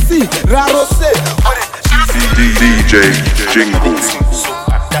 Rẹ́nẹ́sì, Rarose. DJ Jinglez.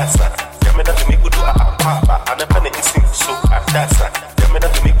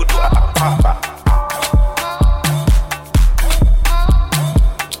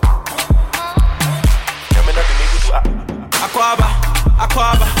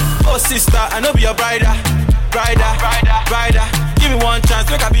 Aquaba, oh sister, I know be your brider. Give me one chance,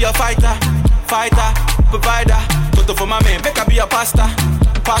 make I be your fighter, provider. Toto for my man, make I be your pasta.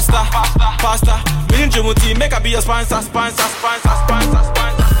 Me and Jumuti, make I be your sponsor.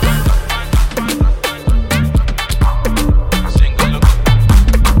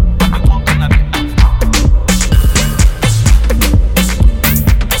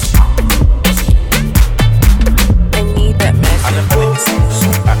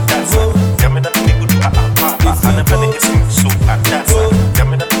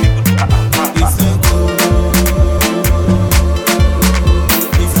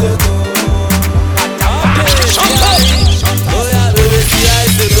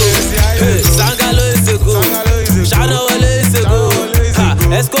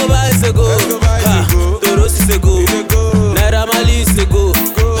 Escobar is a go. Toros is a go. Naira Marley is a go.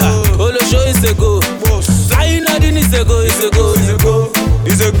 Olosho is a go. Ayinadin is a go. Is a go.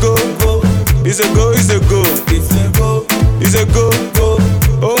 Is a go. Is a go. Is a go. Is a go.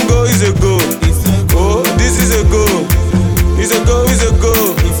 Ongo is a go. Oh, this is a go. Is a go. Is a go.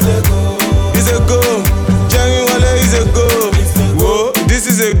 Is a go. Jerry Wale is a go. Whoa, this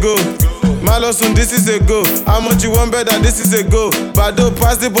is a go. Malosun, this is a go. How much you want better? This is a go. Bado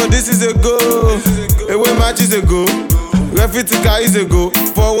pass it, but this is a go. Away match is a go. Refitika is a go.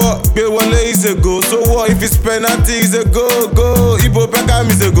 For what? Bewale is a go. So what if it's penalty is a go? Go. Ibo Beckham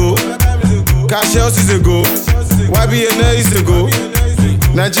is a go. Cash House is a go. YBNA is a go.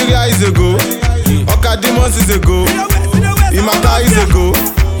 Nigeria is a go. Okadimos is a go. Imata is a go.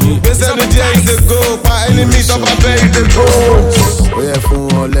 Bẹ́sẹ̀ ló jẹ́ is a go. Pa enemy top of bed is a go. Ó yẹ fún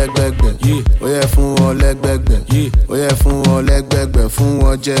wọn lẹ́gbẹ̀gbẹ̀. Ó yẹ fún wọn lẹ́gbẹ̀gbẹ̀. Ó yẹ fún wọn lẹ́gbẹ̀gbẹ̀. Fún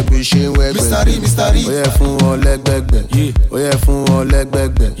wọn jẹ́ bí ṣe ń wẹ́gbẹ̀. Ó yẹ fún wọn lẹ́gbẹ̀gbẹ̀. Ó yẹ fún wọn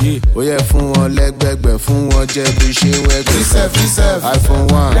lẹ́gbẹ̀gbẹ̀. Ó yẹ fún wọn lẹ́gbẹ̀gbẹ̀. Fún wọn jẹ́ bí ṣe ń wẹ́gbẹ̀. iPhone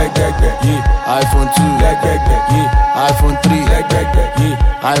 1, iPhone 2, iPhone 3,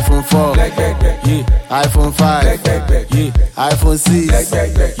 iPhone 4, iPhone 5, iPhone 6,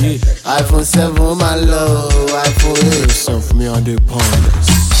 iPhone 7, my love, iPhone 8. Some for me on the pond.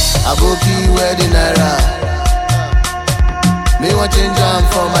 Aboki wedding naira. Me want change am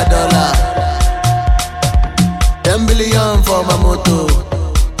for my dollar. 10 billion for my moto.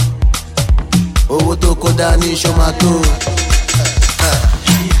 Owó tó kó dání ṣomato.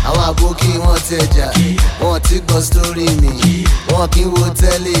 Àwọn àbókí wọn tẹjà, wọn ti gbọ́ sórí mi, wọn kì í wo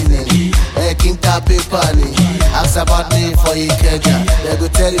tẹ́lẹ̀ ni, kì í ta pépà ni. Ask about me for Ikeja, they go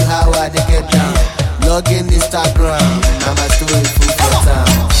tell you how I dey get down. Log in Instagram, na my story full for town.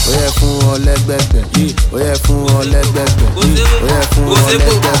 Ó yẹ fún wọn lẹ́gbẹ̀gbẹ̀, ó yẹ fún wọn lẹ́gbẹ̀gbẹ̀, ó yẹ fún wọn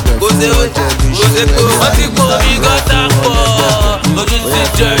lẹ́gbẹ̀gbẹ̀, fún wọn jẹ̀bi ṣe wẹ́gbẹ̀. Wọ́n ti po mi gọ́tà pọ̀, ojú ti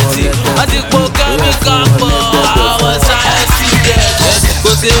dirty. Wọ́n ti po kẹ́míkà pọ̀, àwọn sáyẹ́nsì jẹ́.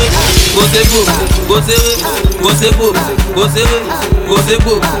 Gosewe, gosebo, gosewe, gosebo, gosewe,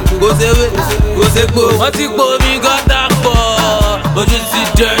 gosebo, gosewe, gosebo. Wọ́n ti po mi gọ́tà pọ̀, ojú ti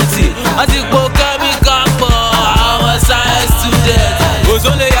dirty. Wọ́n ti po kẹ́míkà pọ̀, àwọn sáyẹ́nsì jẹ́.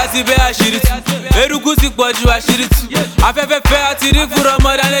 Òzòlè yà sí bẹ́ àṣírí tú, eruku ti pọ̀ ju àṣírí tú. Afẹ́fẹ́ fẹ́ àti rí fúnra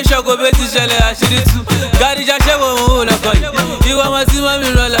ọmọdé alẹ́ ṣọ́kò bẹ́ẹ̀ ti ṣẹlẹ̀ àṣírí tú. Gàdíjà ṣẹ́wọ̀ òun lọ́kọ̀ yìí, ìwọ ọmọ tí mọ́mí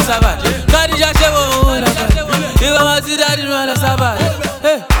lọ lọ sábà. Gàdíjà ṣẹ́wọ̀ òun lọ́kọ̀ yìí, ìwọ ọmọ tí dáàdì lọ lọ sábà.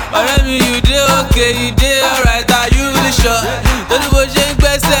 Ọ̀rẹ́ mi, you dey okay, you dey alright, are you really sure? Torí bó ṣe ń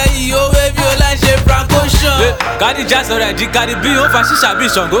gbẹ́sẹ̀ yìí, ó wé bí ó láì ṣe Franco Sean. Gàdíjà sọ̀rọ̀ ẹ̀dí kárí bí ó fa ṣíṣà bí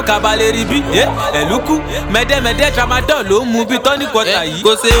Ṣàngó kabalẹ̀ rí bí. Ẹ̀lúkú, mẹ́dẹ́mẹ́dẹ́ tramadol ló ń mu bí tọ́ní kọta yìí.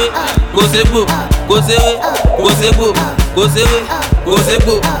 Gosewe, gosebo, gosewe, gosebo, gosewe,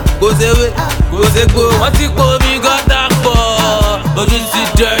 gosebo, gosewe, gosebo. Wọ́n ti po mi gọ́tà pọ̀, ojú ti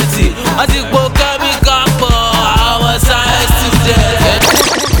dirty. Wọ́n ti po kẹ́míkà pọ̀, àwọn sáyẹ́nsì jẹ́.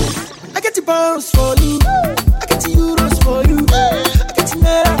 I get the pounds for you, I get the euros for you, I get the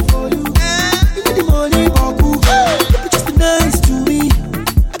naira for you. You need the money, Baku. You be just be nice to me.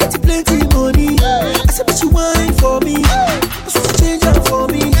 I get the plenty money. I said, but you wine for me. I said, you change up for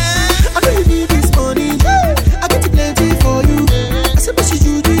me. I know you need this money. I get the plenty for you. I said, but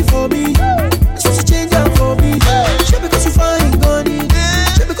you do it for me. I said, you change up for me. Just because you find money,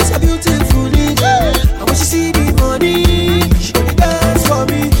 just because you're beautiful. I want you see the money. She gonna dance for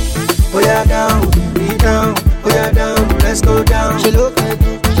me. Oh yeah, down, be down. Oh yeah, down, let's go down. She look at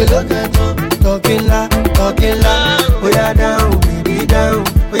you, talking loud. Oh yeah, down, baby down.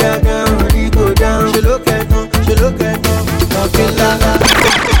 Oh yeah, down, we go down. She look at you, talking loud.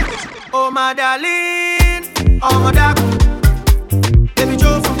 Oh my darling, oh my darling, baby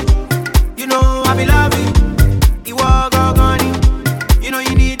Joe, you know I be loving. You walk on you know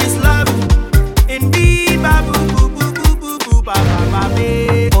you need this love. Indeed, babu, boo, boo, boo, boo, boo, ba, ba, ba, ba.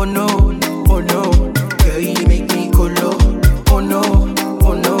 Oh no, girl, you make me colo. Oh no,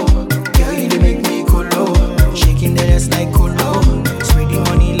 girl, you make me colo. Shake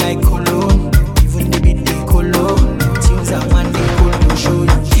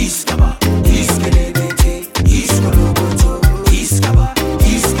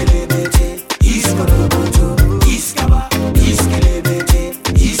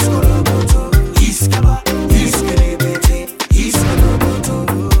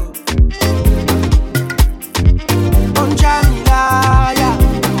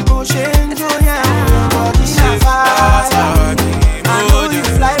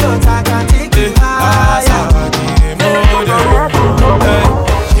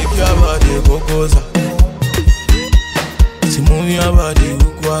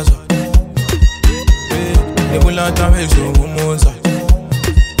Mombasa. They will not have it so Mombasa.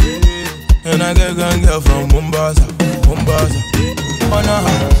 And I get gun girl from Mombasa, Mombasa. On a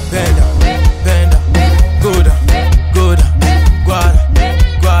bend down, go down, go down, guada,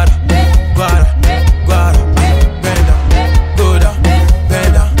 guada, guada, guada. Bend down, go down,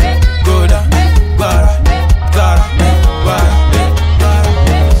 go down, guada, guada, guada, guada,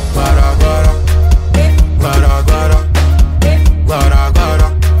 guada, guada, guada, guada, guada, guada, guada, guada, guada.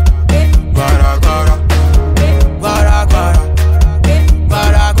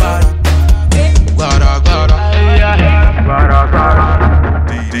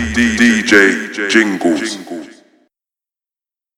 DJ Jinglez.